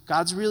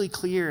 God's really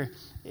clear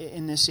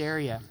in this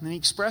area. And he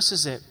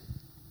expresses it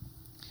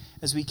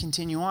as we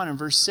continue on in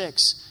verse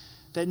 6,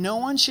 that no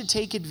one should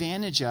take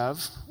advantage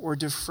of or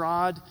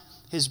defraud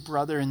his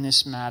brother in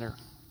this matter,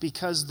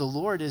 because the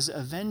Lord is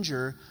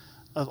avenger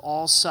of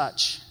all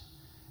such,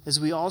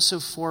 as we also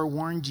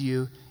forewarned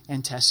you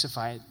and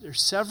testified.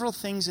 There's several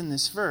things in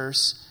this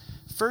verse.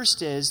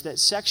 First is that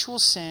sexual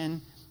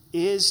sin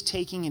is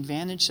taking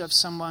advantage of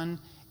someone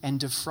and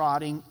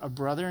defrauding a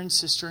brother and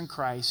sister in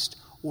Christ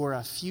or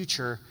a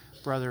future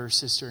brother or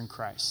sister in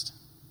Christ.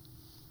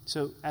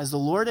 So as the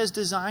Lord has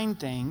designed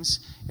things,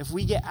 if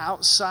we get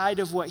outside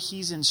of what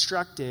he's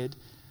instructed,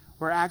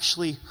 we're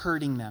actually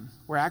hurting them.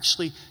 We're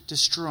actually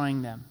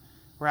destroying them.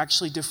 We're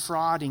actually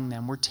defrauding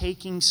them. We're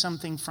taking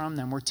something from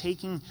them. We're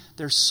taking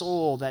their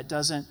soul that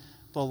doesn't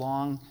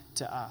belong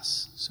to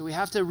us. So we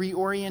have to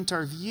reorient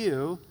our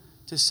view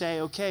to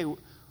say, okay,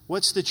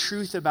 what's the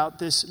truth about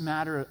this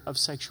matter of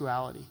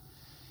sexuality?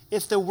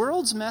 If the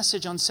world's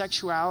message on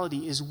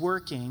sexuality is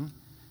working,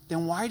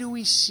 then why do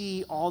we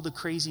see all the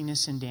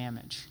craziness and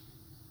damage?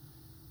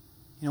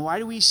 Why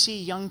do we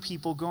see young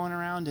people going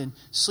around and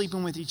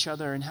sleeping with each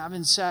other and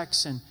having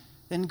sex and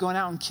then going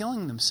out and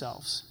killing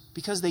themselves?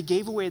 Because they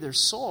gave away their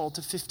soul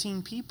to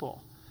 15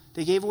 people.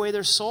 They gave away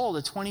their soul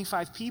to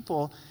 25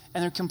 people,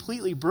 and they're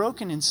completely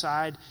broken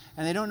inside,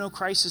 and they don't know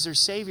Christ as their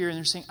Savior, and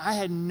they're saying, I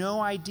had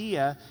no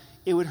idea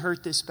it would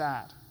hurt this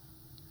bad.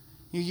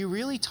 You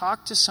really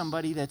talk to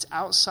somebody that's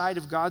outside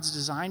of God's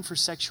design for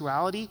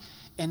sexuality,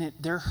 and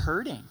they're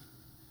hurting.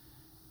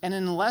 And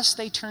unless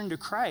they turn to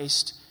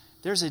Christ,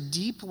 there's a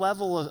deep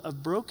level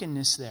of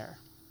brokenness there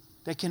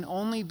that can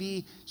only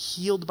be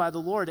healed by the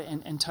Lord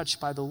and touched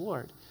by the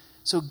Lord.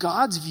 So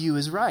God's view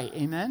is right.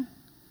 Amen?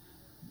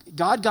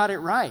 God got it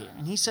right.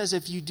 And he says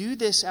if you do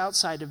this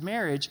outside of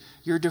marriage,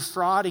 you're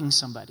defrauding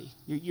somebody.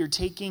 You're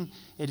taking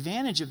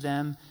advantage of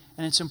them.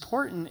 And it's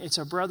important, it's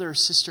a brother or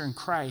sister in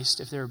Christ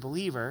if they're a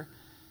believer.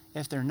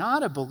 If they're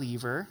not a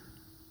believer,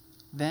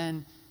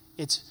 then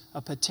it's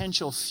a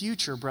potential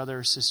future brother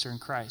or sister in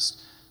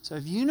Christ. So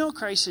if you know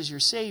Christ as your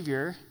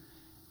Savior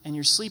and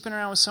you're sleeping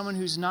around with someone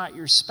who's not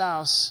your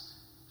spouse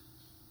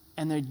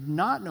and they do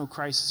not know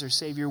Christ as their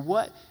Savior,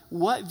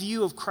 what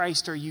view of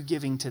Christ are you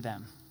giving to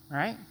them,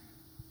 right?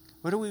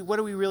 What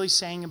are we really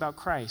saying about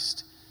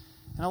Christ?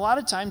 And a lot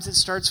of times it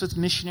starts with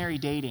missionary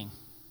dating.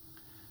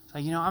 It's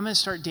like, I'm going to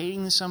start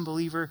dating this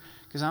unbeliever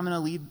because I'm going to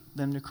lead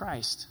them to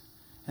Christ.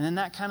 And then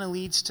that kind of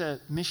leads to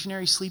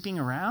missionary sleeping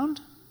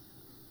around,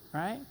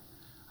 right?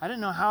 I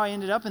don't know how I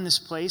ended up in this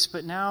place,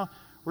 but now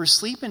we're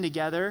sleeping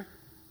together.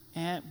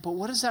 But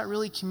what does that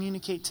really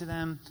communicate to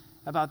them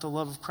about the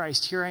love of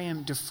Christ? Here I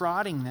am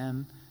defrauding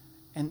them,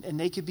 and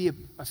they could be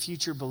a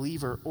future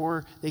believer,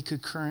 or they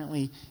could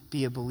currently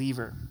be a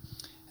believer.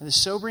 And the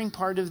sobering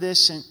part of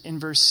this in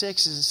verse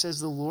 6 is it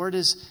says the Lord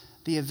is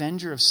the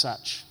avenger of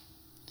such.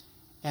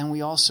 And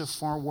we also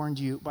forewarned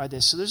you by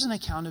this. So there's an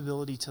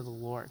accountability to the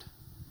Lord.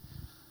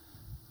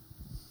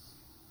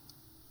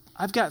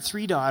 I've got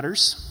 3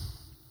 daughters,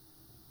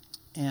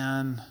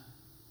 and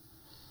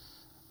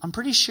I'm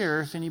pretty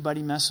sure if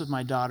anybody messed with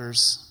my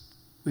daughters,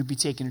 we'd be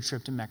taking a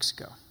trip to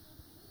Mexico.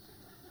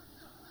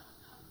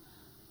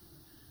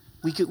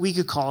 We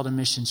could call it a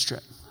mission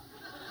trip.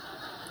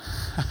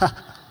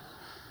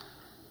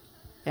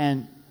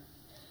 And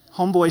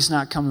homeboy's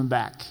not coming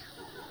back,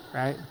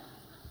 right?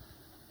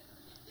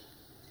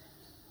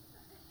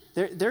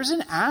 There's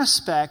an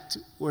aspect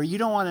where you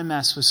don't want to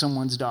mess with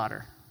someone's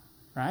daughter,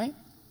 right?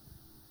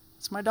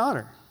 It's my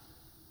daughter.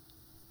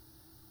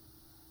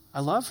 I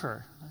love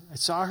her. I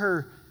saw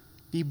her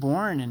be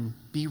born and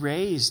be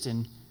raised,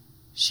 and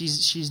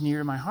she's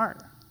near my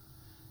heart.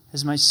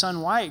 As my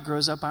son Wyatt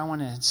grows up, I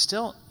want to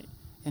instill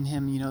in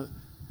him,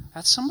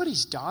 that's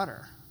somebody's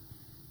daughter.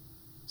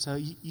 So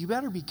you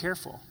better be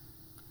careful.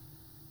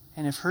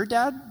 And if her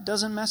dad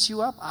doesn't mess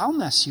you up, I'll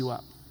mess you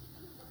up,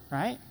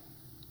 right?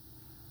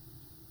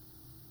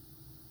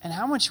 And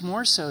how much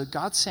more so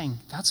God's saying,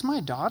 that's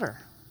my daughter.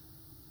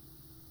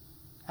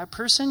 That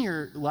person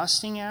you're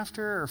lusting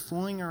after or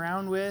fooling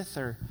around with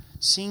or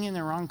seeing in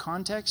the wrong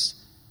context,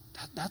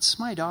 that's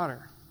my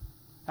daughter.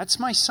 That's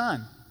my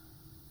son.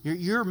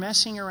 You're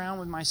messing around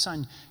with my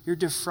son. You're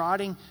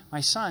defrauding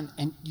my son,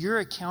 and you're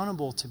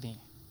accountable to me.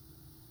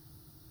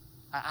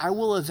 I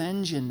will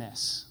avenge in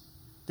this.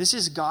 This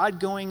is God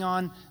going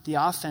on the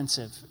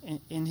offensive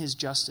in his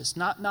justice.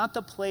 Not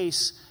the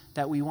place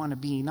that we want to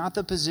be, not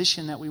the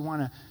position that we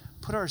want to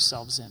put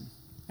ourselves in.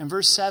 In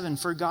verse 7,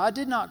 for God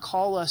did not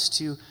call us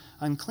to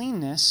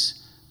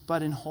uncleanness,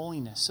 but in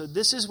holiness. So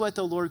this is what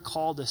the Lord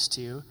called us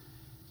to.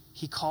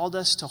 He called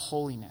us to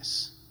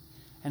holiness.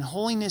 And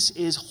holiness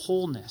is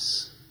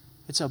wholeness.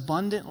 It's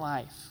abundant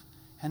life.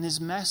 And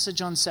his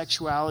message on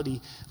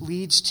sexuality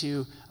leads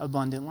to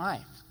abundant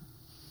life.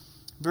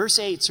 Verse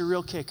 8 is a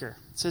real kicker.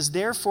 It says,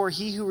 therefore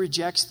he who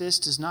rejects this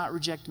does not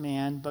reject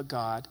man, but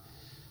God,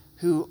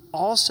 who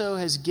also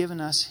has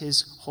given us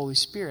his Holy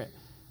Spirit.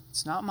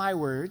 It's not my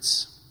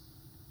words.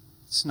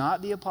 It's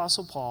not the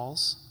Apostle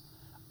Paul's.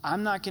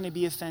 I'm not going to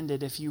be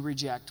offended if you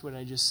reject what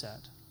I just said.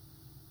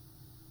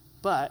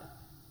 But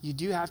you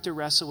do have to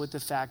wrestle with the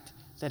fact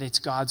that it's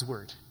God's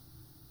word.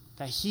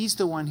 That he's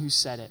the one who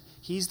said it.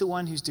 He's the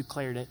one who's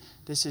declared it.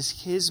 This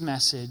is his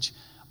message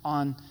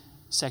on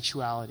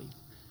sexuality.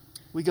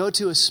 We go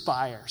to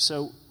aspire.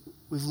 So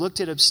we've looked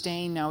at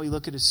abstain. Now we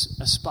look at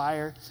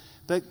aspire.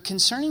 But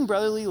concerning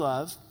brotherly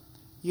love,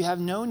 you have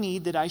no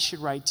need that I should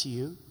write to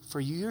you, for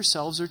you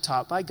yourselves are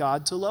taught by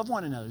God to love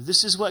one another.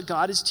 This is what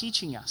God is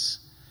teaching us.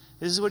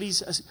 This is what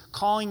he's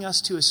calling us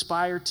to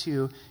aspire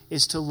to,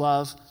 is to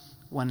love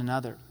one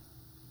another.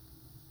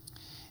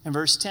 In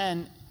verse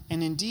 10,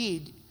 and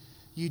indeed,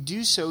 you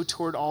do so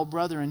toward all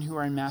brethren who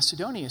are in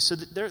Macedonia. So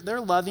that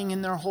they're loving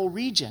in their whole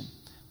region.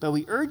 But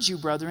we urge you,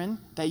 brethren,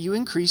 that you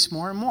increase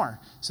more and more.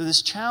 So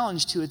this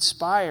challenge to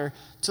aspire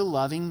to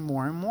loving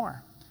more and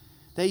more.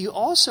 That you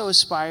also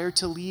aspire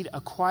to lead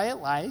a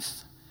quiet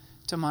life,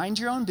 to mind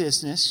your own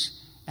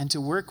business, and to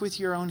work with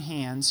your own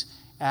hands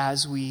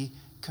as we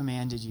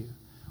commanded you.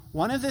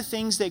 One of the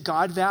things that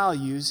God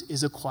values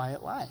is a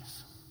quiet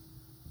life.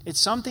 It's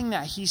something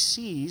that he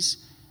sees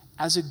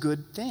as a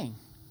good thing.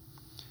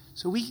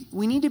 So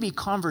we need to be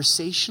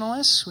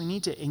conversationalists. We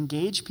need to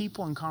engage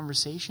people in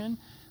conversation,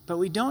 but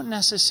we don't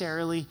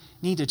necessarily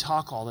need to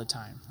talk all the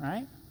time,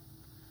 right?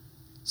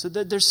 So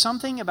there's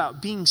something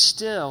about being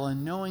still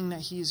and knowing that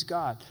he is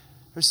God.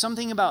 There's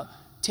something about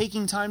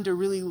taking time to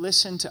really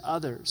listen to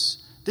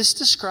others. This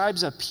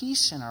describes a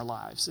peace in our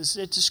lives.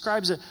 It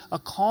describes a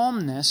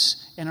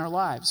calmness in our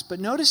lives. But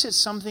notice it's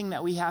something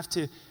that we have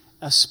to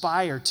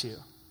aspire to.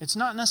 It's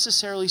not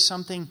necessarily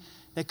something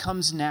that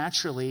comes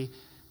naturally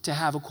to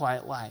have a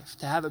quiet life,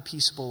 to have a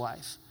peaceable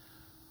life.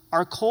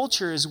 Our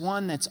culture is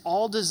one that's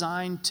all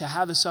designed to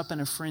have us up in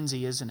a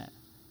frenzy, isn't it?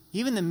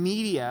 Even the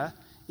media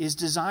is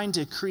designed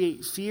to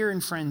create fear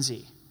and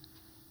frenzy.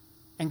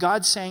 And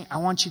God's saying, I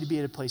want you to be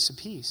at a place of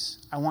peace.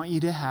 I want you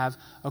to have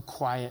a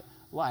quiet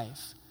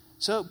life.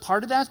 So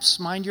part of that's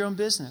mind your own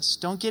business.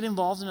 Don't get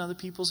involved in other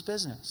people's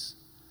business.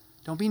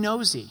 Don't be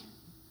nosy.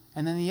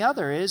 And then the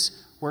other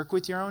is work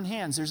with your own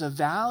hands. There's a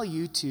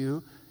value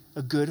to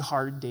a good,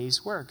 hard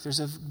day's work. There's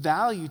a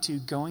value to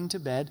going to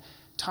bed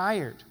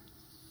tired.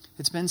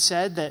 It's been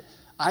said that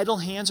idle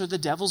hands are the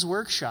devil's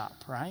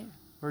workshop, right?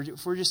 Or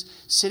if we're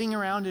just sitting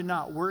around and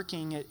not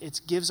working,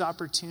 it gives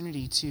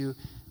opportunity to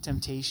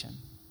temptation.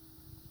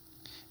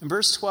 In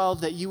verse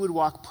 12, that you would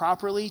walk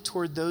properly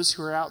toward those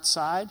who are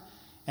outside,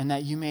 and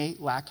that you may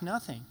lack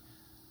nothing.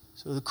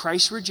 So the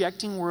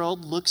Christ-rejecting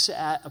world looks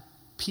at a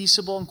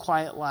peaceable and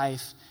quiet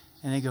life,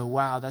 and they go,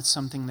 wow, that's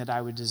something that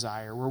I would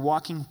desire. We're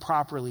walking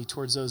properly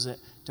towards those that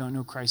don't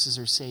know Christ as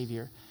their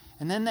Savior.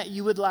 And then that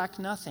you would lack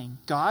nothing.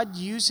 God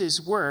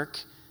uses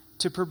work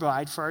to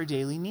provide for our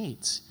daily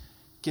needs.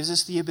 Gives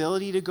us the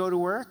ability to go to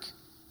work,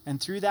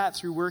 and through that,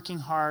 through working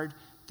hard,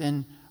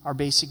 then our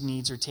basic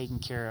needs are taken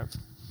care of.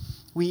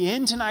 We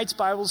end tonight's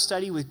Bible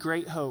study with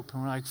great hope,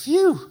 and we're like,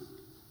 phew,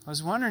 I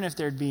was wondering if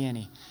there'd be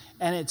any.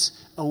 And it's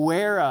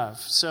aware of.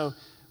 So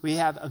we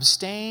have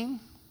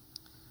abstain,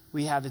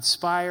 we have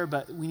aspire,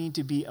 but we need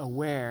to be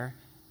aware,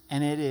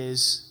 and it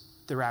is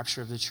the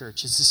rapture of the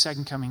church. It's the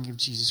second coming of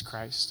Jesus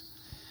Christ.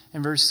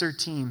 In verse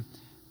 13,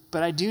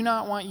 but I do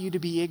not want you to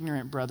be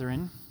ignorant,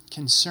 brethren,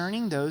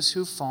 concerning those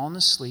who have fallen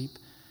asleep,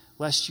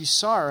 lest you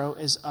sorrow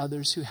as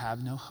others who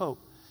have no hope.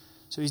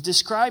 So he's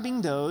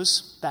describing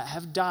those that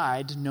have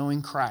died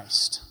knowing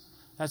Christ.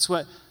 That's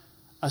what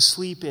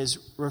asleep is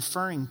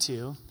referring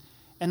to.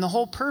 And the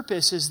whole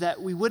purpose is that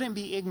we wouldn't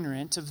be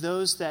ignorant of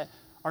those that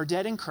are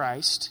dead in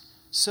Christ,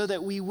 so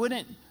that we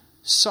wouldn't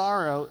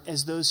sorrow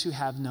as those who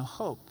have no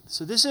hope.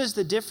 So this is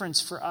the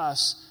difference for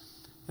us.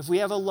 If we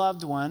have a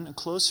loved one, a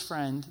close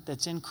friend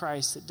that's in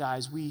Christ that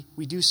dies, we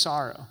do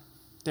sorrow.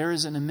 There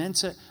is an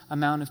immense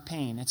amount of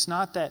pain. It's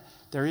not that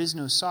there is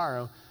no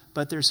sorrow,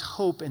 but there's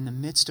hope in the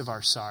midst of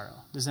our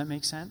sorrow. Does that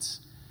make sense?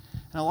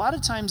 And a lot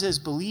of times as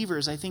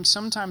believers, I think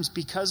sometimes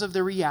because of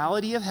the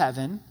reality of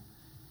heaven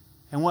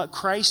and what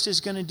Christ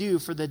is going to do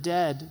for the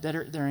dead that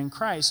are in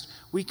Christ,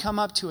 we come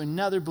up to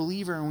another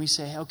believer and we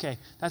say, okay,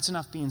 that's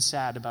enough being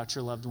sad about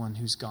your loved one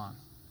who's gone.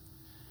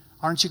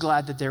 Aren't you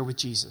glad that they're with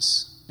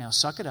Jesus? Now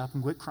suck it up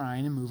and quit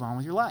crying and move on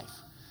with your life.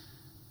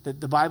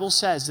 The Bible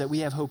says that we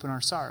have hope in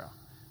our sorrow.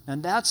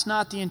 And that's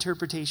not the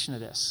interpretation of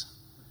this.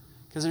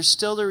 Because there's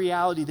still the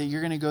reality that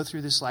you're going to go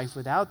through this life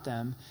without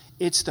them.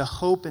 It's the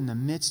hope in the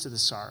midst of the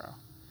sorrow.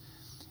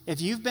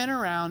 If you've been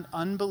around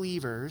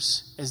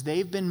unbelievers as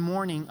they've been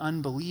mourning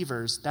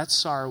unbelievers, that's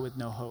sorrow with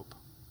no hope.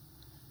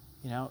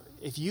 You know,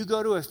 if you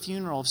go to a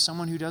funeral of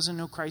someone who doesn't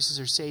know Christ as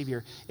their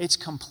Savior, it's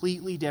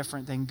completely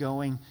different than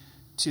going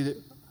to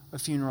a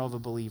funeral of a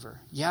believer.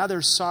 Yeah,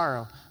 there's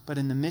sorrow, but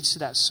in the midst of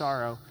that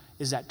sorrow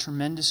is that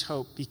tremendous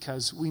hope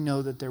because we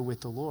know that they're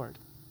with the Lord.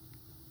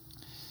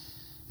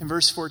 In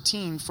verse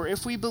 14, for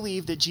if we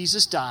believe that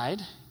Jesus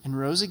died and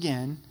rose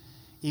again,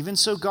 even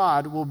so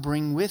God will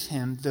bring with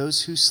him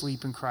those who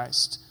sleep in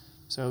Christ.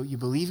 So you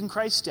believe in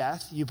Christ's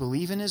death, you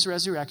believe in his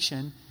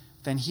resurrection,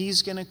 then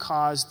he's going to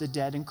cause the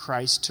dead in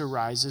Christ to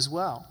rise as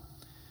well.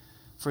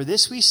 For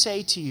this we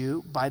say to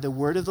you by the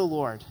word of the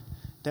Lord,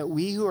 that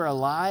we who are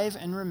alive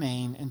and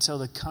remain until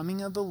the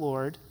coming of the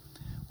Lord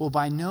will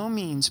by no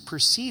means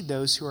precede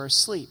those who are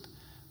asleep.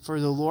 For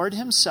the Lord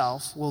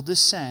himself will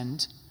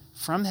descend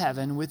from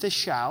heaven with a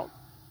shout,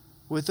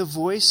 with the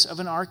voice of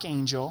an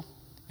archangel,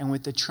 and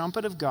with the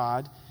trumpet of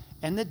God,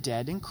 and the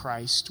dead in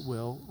Christ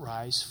will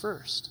rise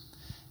first.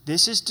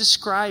 This is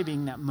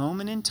describing that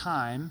moment in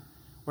time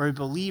where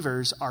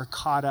believers are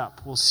caught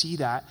up. We'll see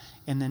that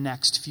in the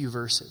next few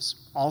verses,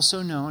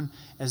 also known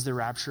as the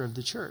rapture of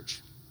the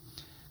church.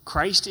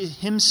 Christ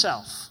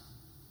himself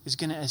is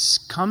going to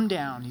come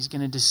down. He's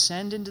going to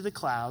descend into the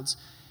clouds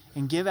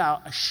and give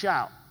out a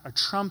shout, a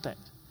trumpet,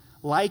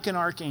 like an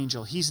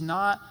archangel. He's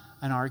not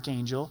an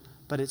archangel,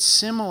 but it's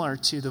similar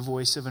to the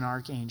voice of an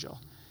archangel.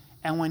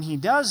 And when he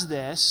does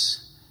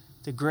this,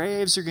 the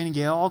graves are going to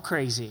get all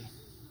crazy.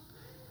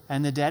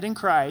 And the dead in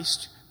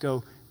Christ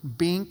go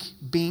bink,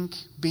 bink,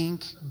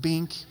 bink,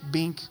 bink,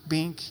 bink,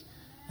 bink,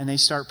 and they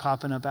start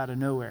popping up out of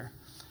nowhere.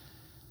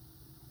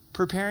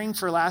 Preparing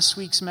for last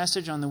week's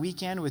message on the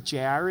weekend with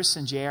Jairus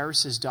and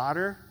Jairus'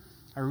 daughter,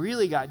 I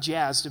really got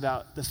jazzed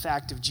about the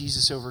fact of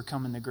Jesus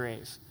overcoming the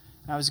grave.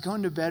 And I was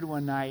going to bed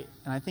one night,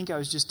 and I think I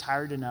was just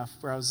tired enough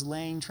where I was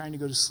laying trying to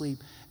go to sleep,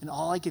 and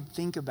all I could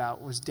think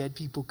about was dead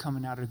people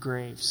coming out of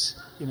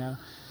graves, you know.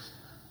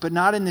 But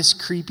not in this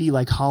creepy,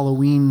 like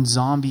Halloween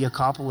zombie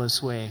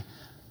apocalypse way,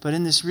 but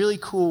in this really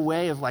cool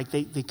way of like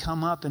they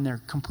come up and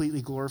they're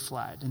completely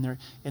glorified, and they're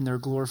in their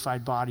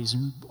glorified bodies,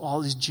 and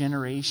all these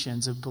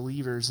generations of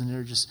believers, and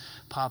they're just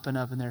popping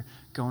up and they're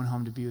going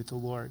home to be with the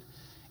Lord.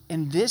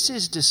 And this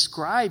is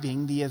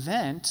describing the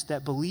event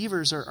that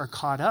believers are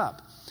caught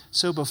up.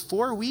 So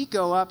before we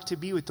go up to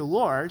be with the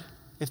Lord,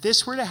 if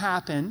this were to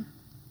happen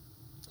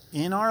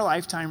in our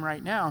lifetime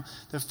right now,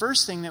 the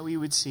first thing that we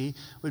would see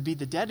would be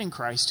the dead in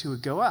Christ who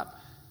would go up.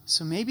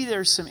 So maybe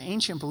there's some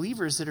ancient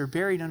believers that are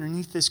buried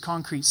underneath this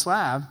concrete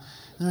slab.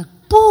 And they're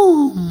like,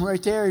 boom,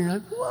 right there. And you're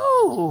like,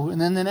 whoa.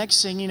 And then the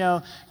next thing you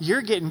know,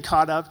 you're getting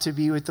caught up to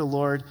be with the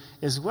Lord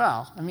as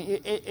well. I mean,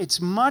 it's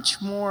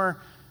much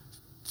more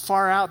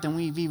far out than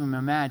we've even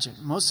imagined.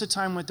 Most of the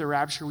time with the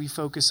rapture, we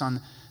focus on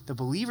the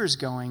believers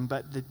going,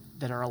 but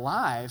that are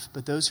alive,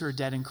 but those who are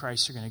dead in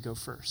Christ are going to go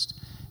first.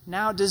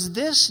 Now, does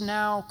this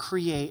now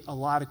create a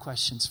lot of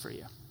questions for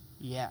you?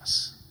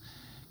 Yes.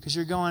 Because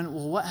you're going,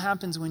 well, what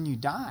happens when you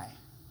die?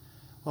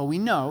 Well, we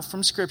know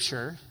from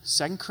Scripture,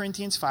 2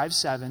 Corinthians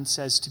 5:7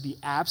 says to be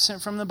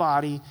absent from the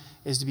body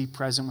is to be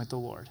present with the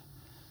Lord.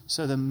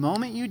 So the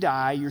moment you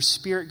die, your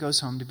spirit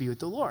goes home to be with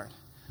the Lord.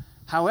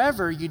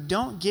 However, you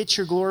don't get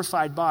your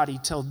glorified body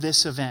till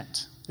this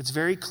event. It's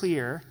very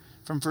clear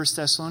from 1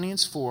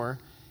 Thessalonians 4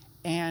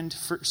 and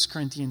 1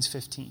 Corinthians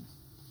 15.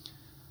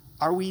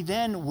 Are we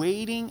then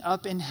waiting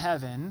up in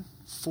heaven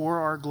for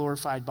our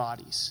glorified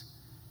bodies?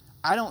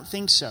 I don't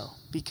think so,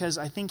 because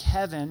I think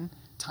heaven,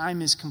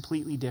 time is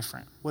completely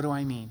different. What do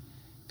I mean?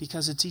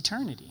 Because it's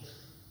eternity.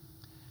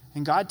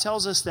 And God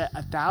tells us that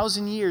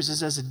 1,000 years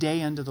is as a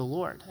day unto the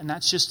Lord. And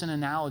that's just an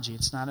analogy.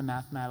 It's not a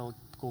mathematical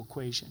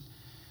equation.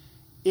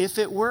 If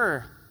it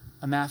were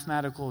a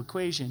mathematical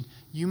equation,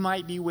 you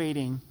might be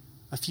waiting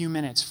a few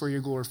minutes for your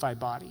glorified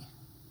body.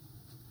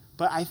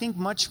 But I think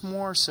much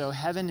more so,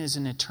 heaven is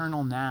an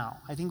eternal now.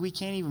 I think we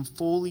can't even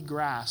fully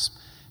grasp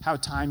how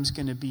time's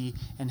going to be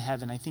in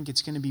heaven. I think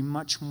it's going to be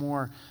much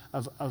more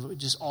of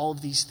just all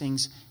of these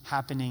things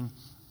happening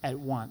at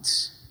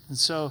once. And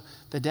so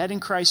the dead in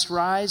Christ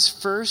rise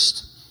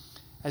first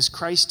as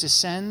Christ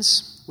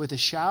descends with a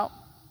shout.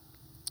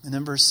 And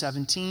then verse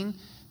 17,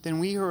 then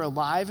we who are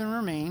alive and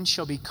remain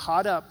shall be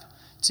caught up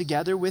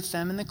together with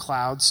them in the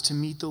clouds to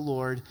meet the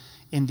Lord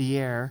in the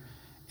air,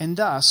 and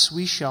thus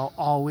we shall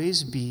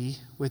always be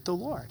with the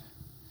Lord.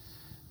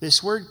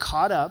 This word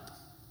caught up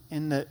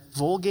in the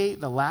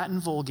Vulgate, the Latin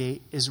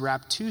Vulgate, is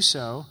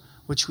raptuso,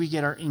 which we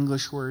get our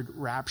English word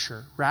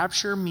rapture.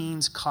 Rapture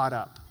means caught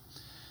up.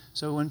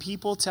 So when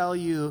people tell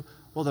you,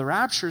 well, the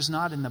rapture is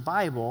not in the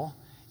Bible,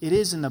 it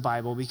is in the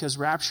Bible, because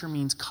rapture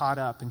means caught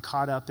up, and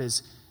caught up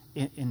is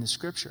in the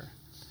Scripture.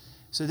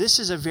 So this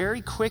is a very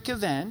quick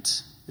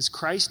event as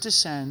Christ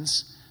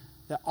descends,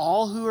 that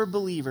all who are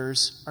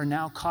believers are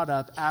now caught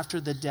up after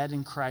the dead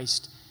in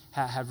Christ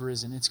have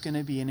risen. It's going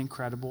to be an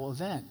incredible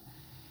event.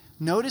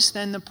 Notice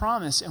then the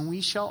promise, and we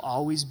shall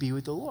always be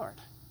with the Lord.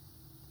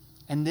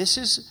 And this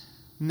is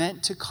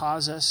meant to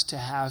cause us to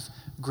have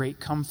great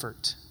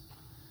comfort.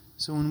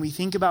 So when we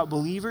think about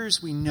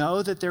believers, we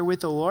know that they're with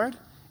the Lord,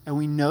 and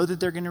we know that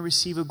they're going to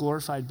receive a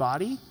glorified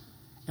body,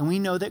 and we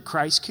know that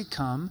Christ could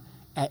come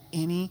at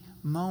any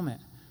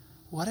moment.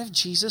 What if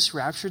Jesus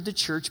raptured the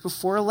church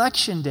before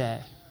election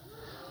day?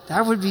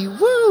 That would be,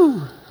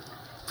 woo!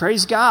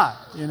 Praise God,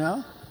 you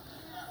know?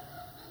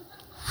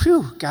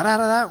 Phew, got out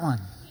of that one,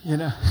 you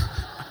know?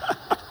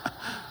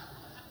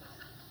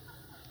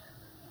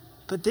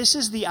 But this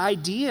is the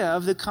idea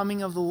of the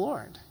coming of the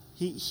Lord.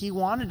 He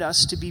wanted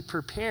us to be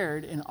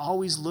prepared and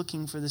always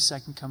looking for the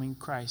second coming of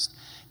Christ.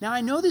 Now,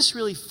 I know this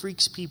really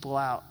freaks people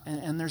out,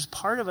 and there's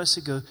part of us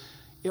that go,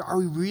 are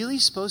we really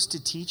supposed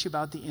to teach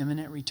about the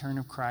imminent return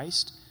of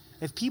Christ?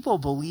 If people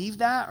believe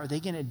that, are they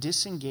going to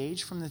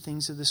disengage from the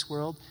things of this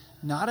world?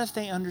 Not if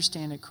they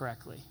understand it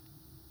correctly.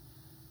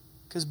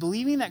 Because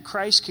believing that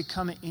Christ could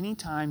come at any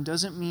time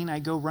doesn't mean I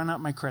go run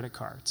up my credit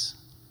cards.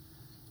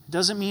 It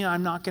doesn't mean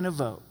I'm not going to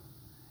vote.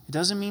 It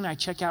doesn't mean I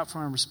check out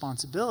from a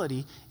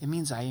responsibility. It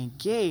means I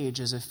engage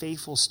as a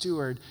faithful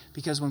steward,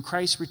 because when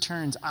Christ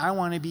returns, I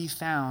want to be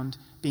found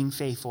being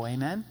faithful.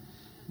 Amen?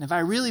 And if I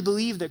really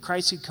believe that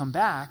Christ could come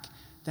back,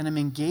 then I'm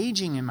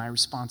engaging in my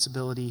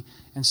responsibility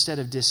instead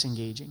of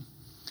disengaging.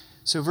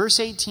 So verse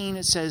 18,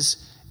 it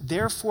says,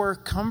 therefore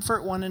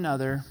comfort one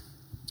another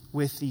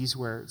with these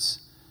words.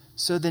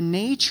 So the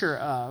nature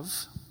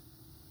of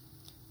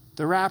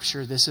the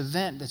rapture, this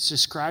event that's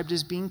described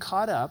as being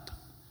caught up,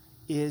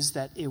 is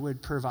that it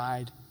would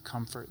provide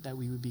comfort, that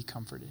we would be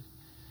comforted.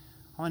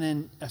 I want to,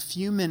 in a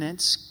few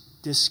minutes,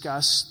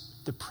 discuss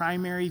the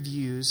primary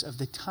views of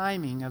the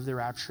timing of the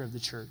rapture of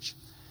the church.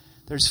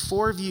 There's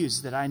 4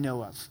 views that I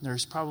know of.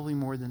 There's probably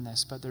more than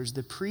this, but there's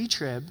the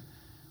pre-trib,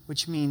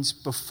 which means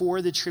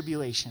before the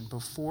tribulation,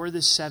 before the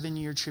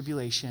 7-year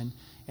tribulation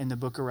in the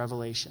book of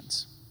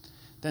Revelations.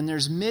 Then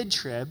there's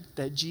mid-trib,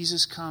 that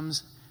Jesus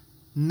comes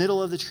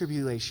middle of the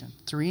tribulation,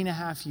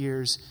 3.5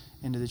 years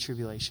into the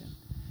tribulation.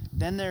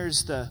 Then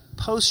there's the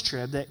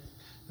post-trib, that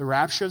the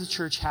rapture of the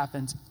church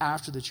happens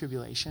after the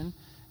tribulation.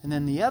 And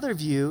then the other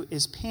view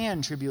is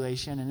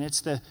pan-tribulation, and it's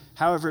the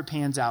however it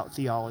pans out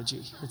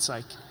theology. It's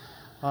like,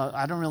 well,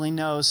 I don't really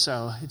know,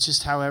 so it's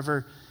just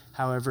however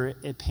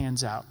it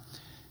pans out.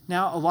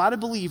 Now, a lot of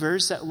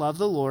believers that love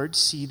the Lord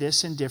see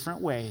this in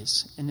different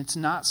ways, and it's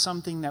not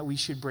something that we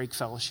should break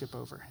fellowship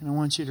over. And I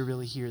want you to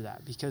really hear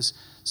that, because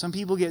some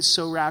people get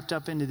so wrapped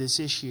up into this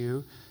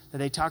issue that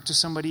they talk to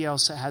somebody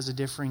else that has a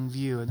differing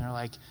view, and they're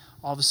like,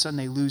 all of a sudden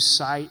they lose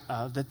sight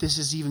of that this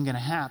is even going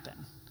to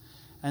happen.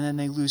 And then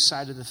they lose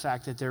sight of the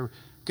fact that they're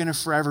going to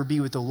forever be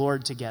with the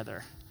Lord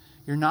together.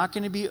 You're not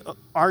going to be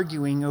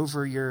arguing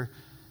over your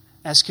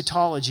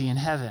eschatology in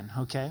heaven,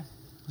 okay?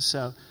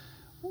 So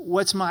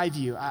what's my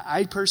view?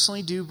 I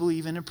personally do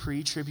believe in a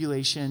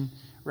pre-tribulation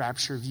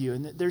rapture view.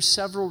 And there's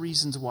several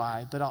reasons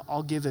why, but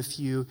I'll give a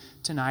few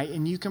tonight.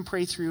 And you can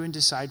pray through and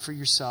decide for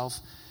yourself.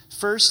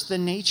 First, the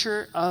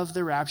nature of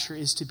the rapture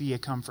is to be a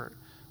comfort.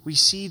 We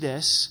see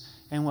this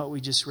in what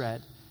we just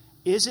read.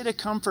 Is it a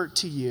comfort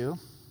to you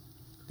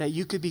that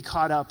you could be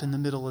caught up in the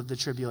middle of the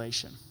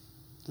tribulation?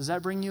 Does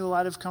that bring you a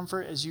lot of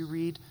comfort as you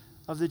read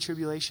of the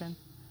tribulation?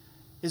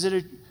 Is it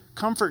a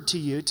comfort to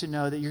you to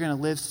know that you're going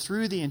to live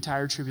through the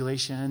entire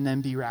tribulation and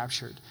then be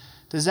raptured?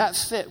 Does that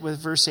fit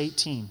with verse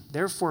 18?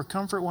 Therefore,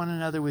 comfort one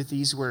another with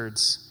these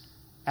words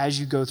as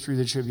you go through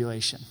the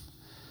tribulation.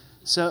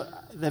 So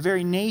the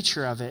very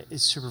nature of it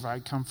is to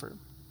provide comfort.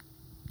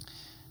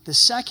 The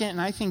second,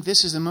 and I think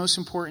this is the most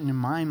important in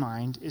my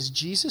mind, is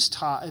Jesus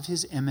taught of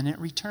his imminent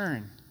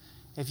return.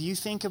 If you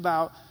think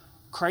about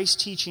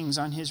Christ's teachings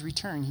on his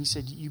return, he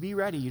said, you be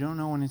ready. You don't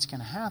know when it's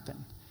going to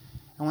happen.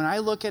 And when I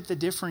look at the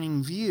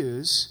differing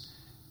views,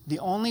 the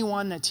only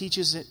one that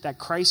teaches that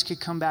Christ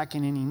could come back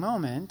in any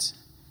moment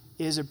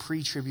is a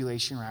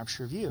pre-tribulation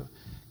rapture view.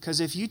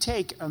 Because if you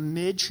take a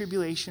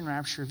mid-tribulation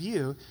rapture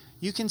view,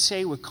 you can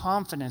say with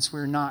confidence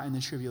we're not in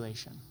the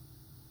tribulation.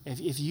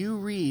 If you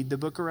read the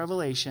book of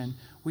Revelation,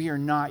 we are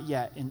not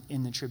yet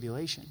in the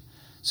tribulation.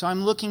 So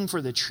I'm looking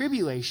for the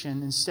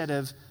tribulation instead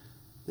of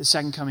the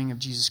second coming of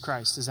Jesus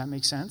Christ. Does that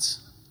make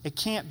sense? It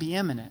can't be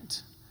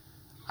imminent.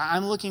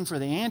 I'm looking for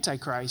the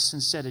Antichrist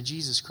instead of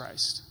Jesus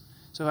Christ.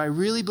 So if I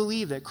really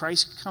believe that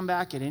Christ could come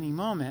back at any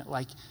moment,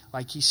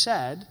 like he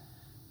said,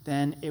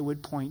 then it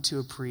would point to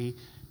a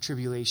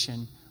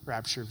pre-tribulation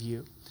rapture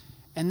view.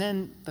 And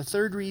then the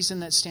third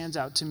reason that stands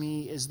out to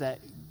me is that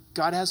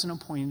God hasn't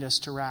appointed us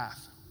to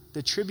wrath.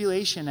 The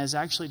tribulation is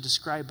actually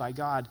described by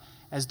God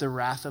as the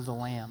wrath of the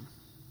Lamb.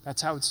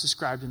 That's how it's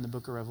described in the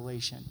book of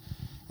Revelation.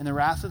 And the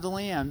wrath of the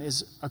Lamb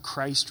is a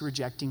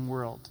Christ-rejecting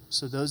world.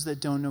 So those that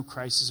don't know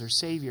Christ as their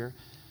Savior.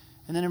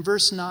 And then in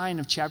verse 9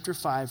 of chapter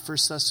 5, 1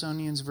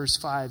 Thessalonians verse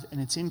 5, and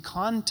it's in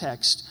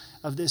context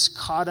of this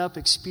caught-up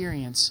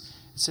experience,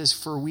 it says,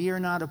 For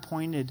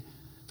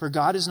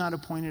God has not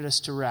appointed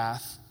us to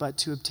wrath, but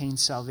to obtain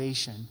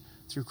salvation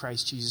through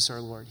Christ Jesus our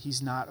Lord.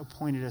 He's not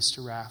appointed us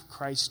to wrath.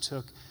 Christ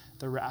took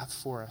the wrath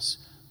for us.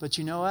 But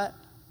you know what?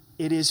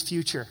 It is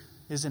future,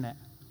 isn't it?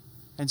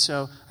 And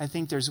so I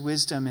think there's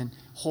wisdom in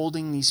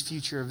holding these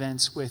future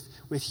events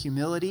with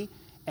humility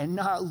and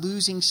not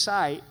losing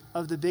sight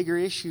of the bigger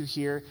issue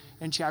here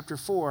in chapter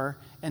 4,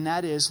 and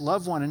that is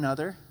love one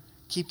another,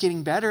 keep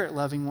getting better at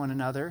loving one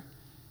another,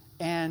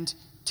 and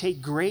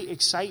take great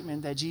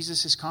excitement that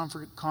Jesus has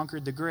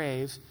conquered the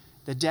grave.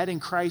 The dead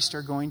in Christ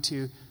are going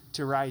to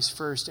rise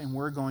first, and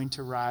we're going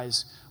to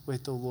rise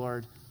with the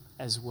Lord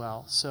as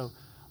well. So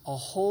a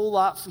whole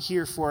lot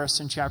here for us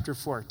in chapter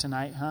 4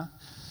 tonight, huh?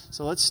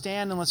 So let's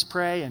stand and let's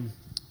pray and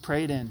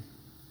pray it in.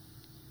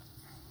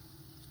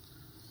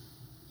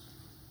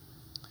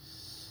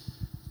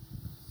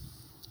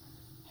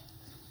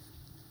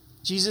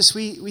 Jesus,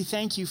 we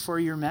thank you for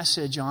your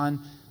message on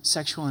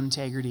sexual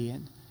integrity.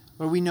 And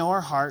Lord, we know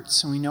our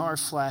hearts and we know our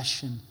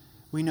flesh and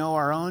we know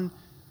our own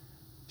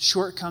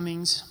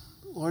shortcomings,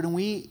 Lord, and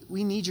we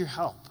need your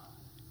help.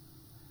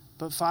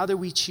 But Father,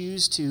 we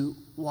choose to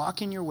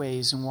walk in your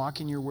ways and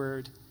walk in your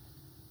word.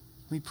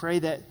 We pray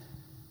that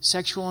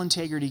sexual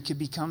integrity could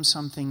become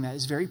something that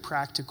is very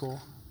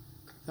practical.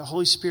 The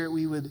Holy Spirit,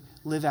 we would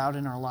live out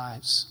in our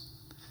lives.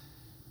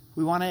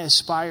 We want to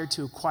aspire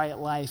to a quiet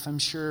life. I'm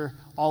sure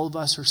all of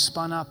us are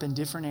spun up in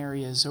different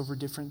areas over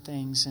different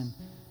things, and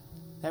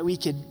that we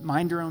could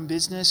mind our own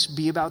business,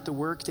 be about the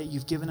work that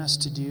you've given us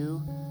to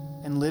do,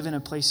 and live in a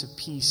place of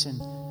peace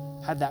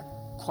and have that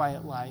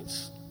quiet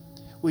life.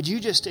 Would you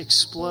just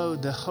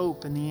explode the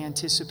hope and the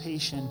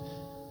anticipation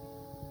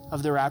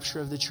of the rapture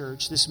of the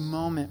church, this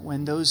moment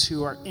when those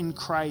who are in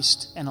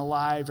Christ and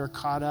alive are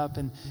caught up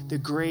and the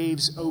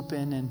graves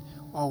open, and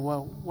oh,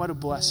 well, what a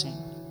blessing.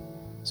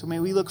 So may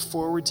we look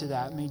forward to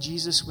that. May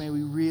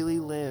we really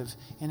live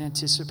in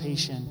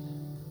anticipation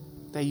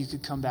that you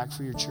could come back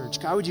for your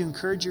church. God, would you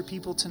encourage your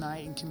people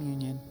tonight in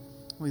communion?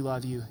 We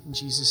love you. In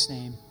Jesus'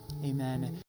 name, amen.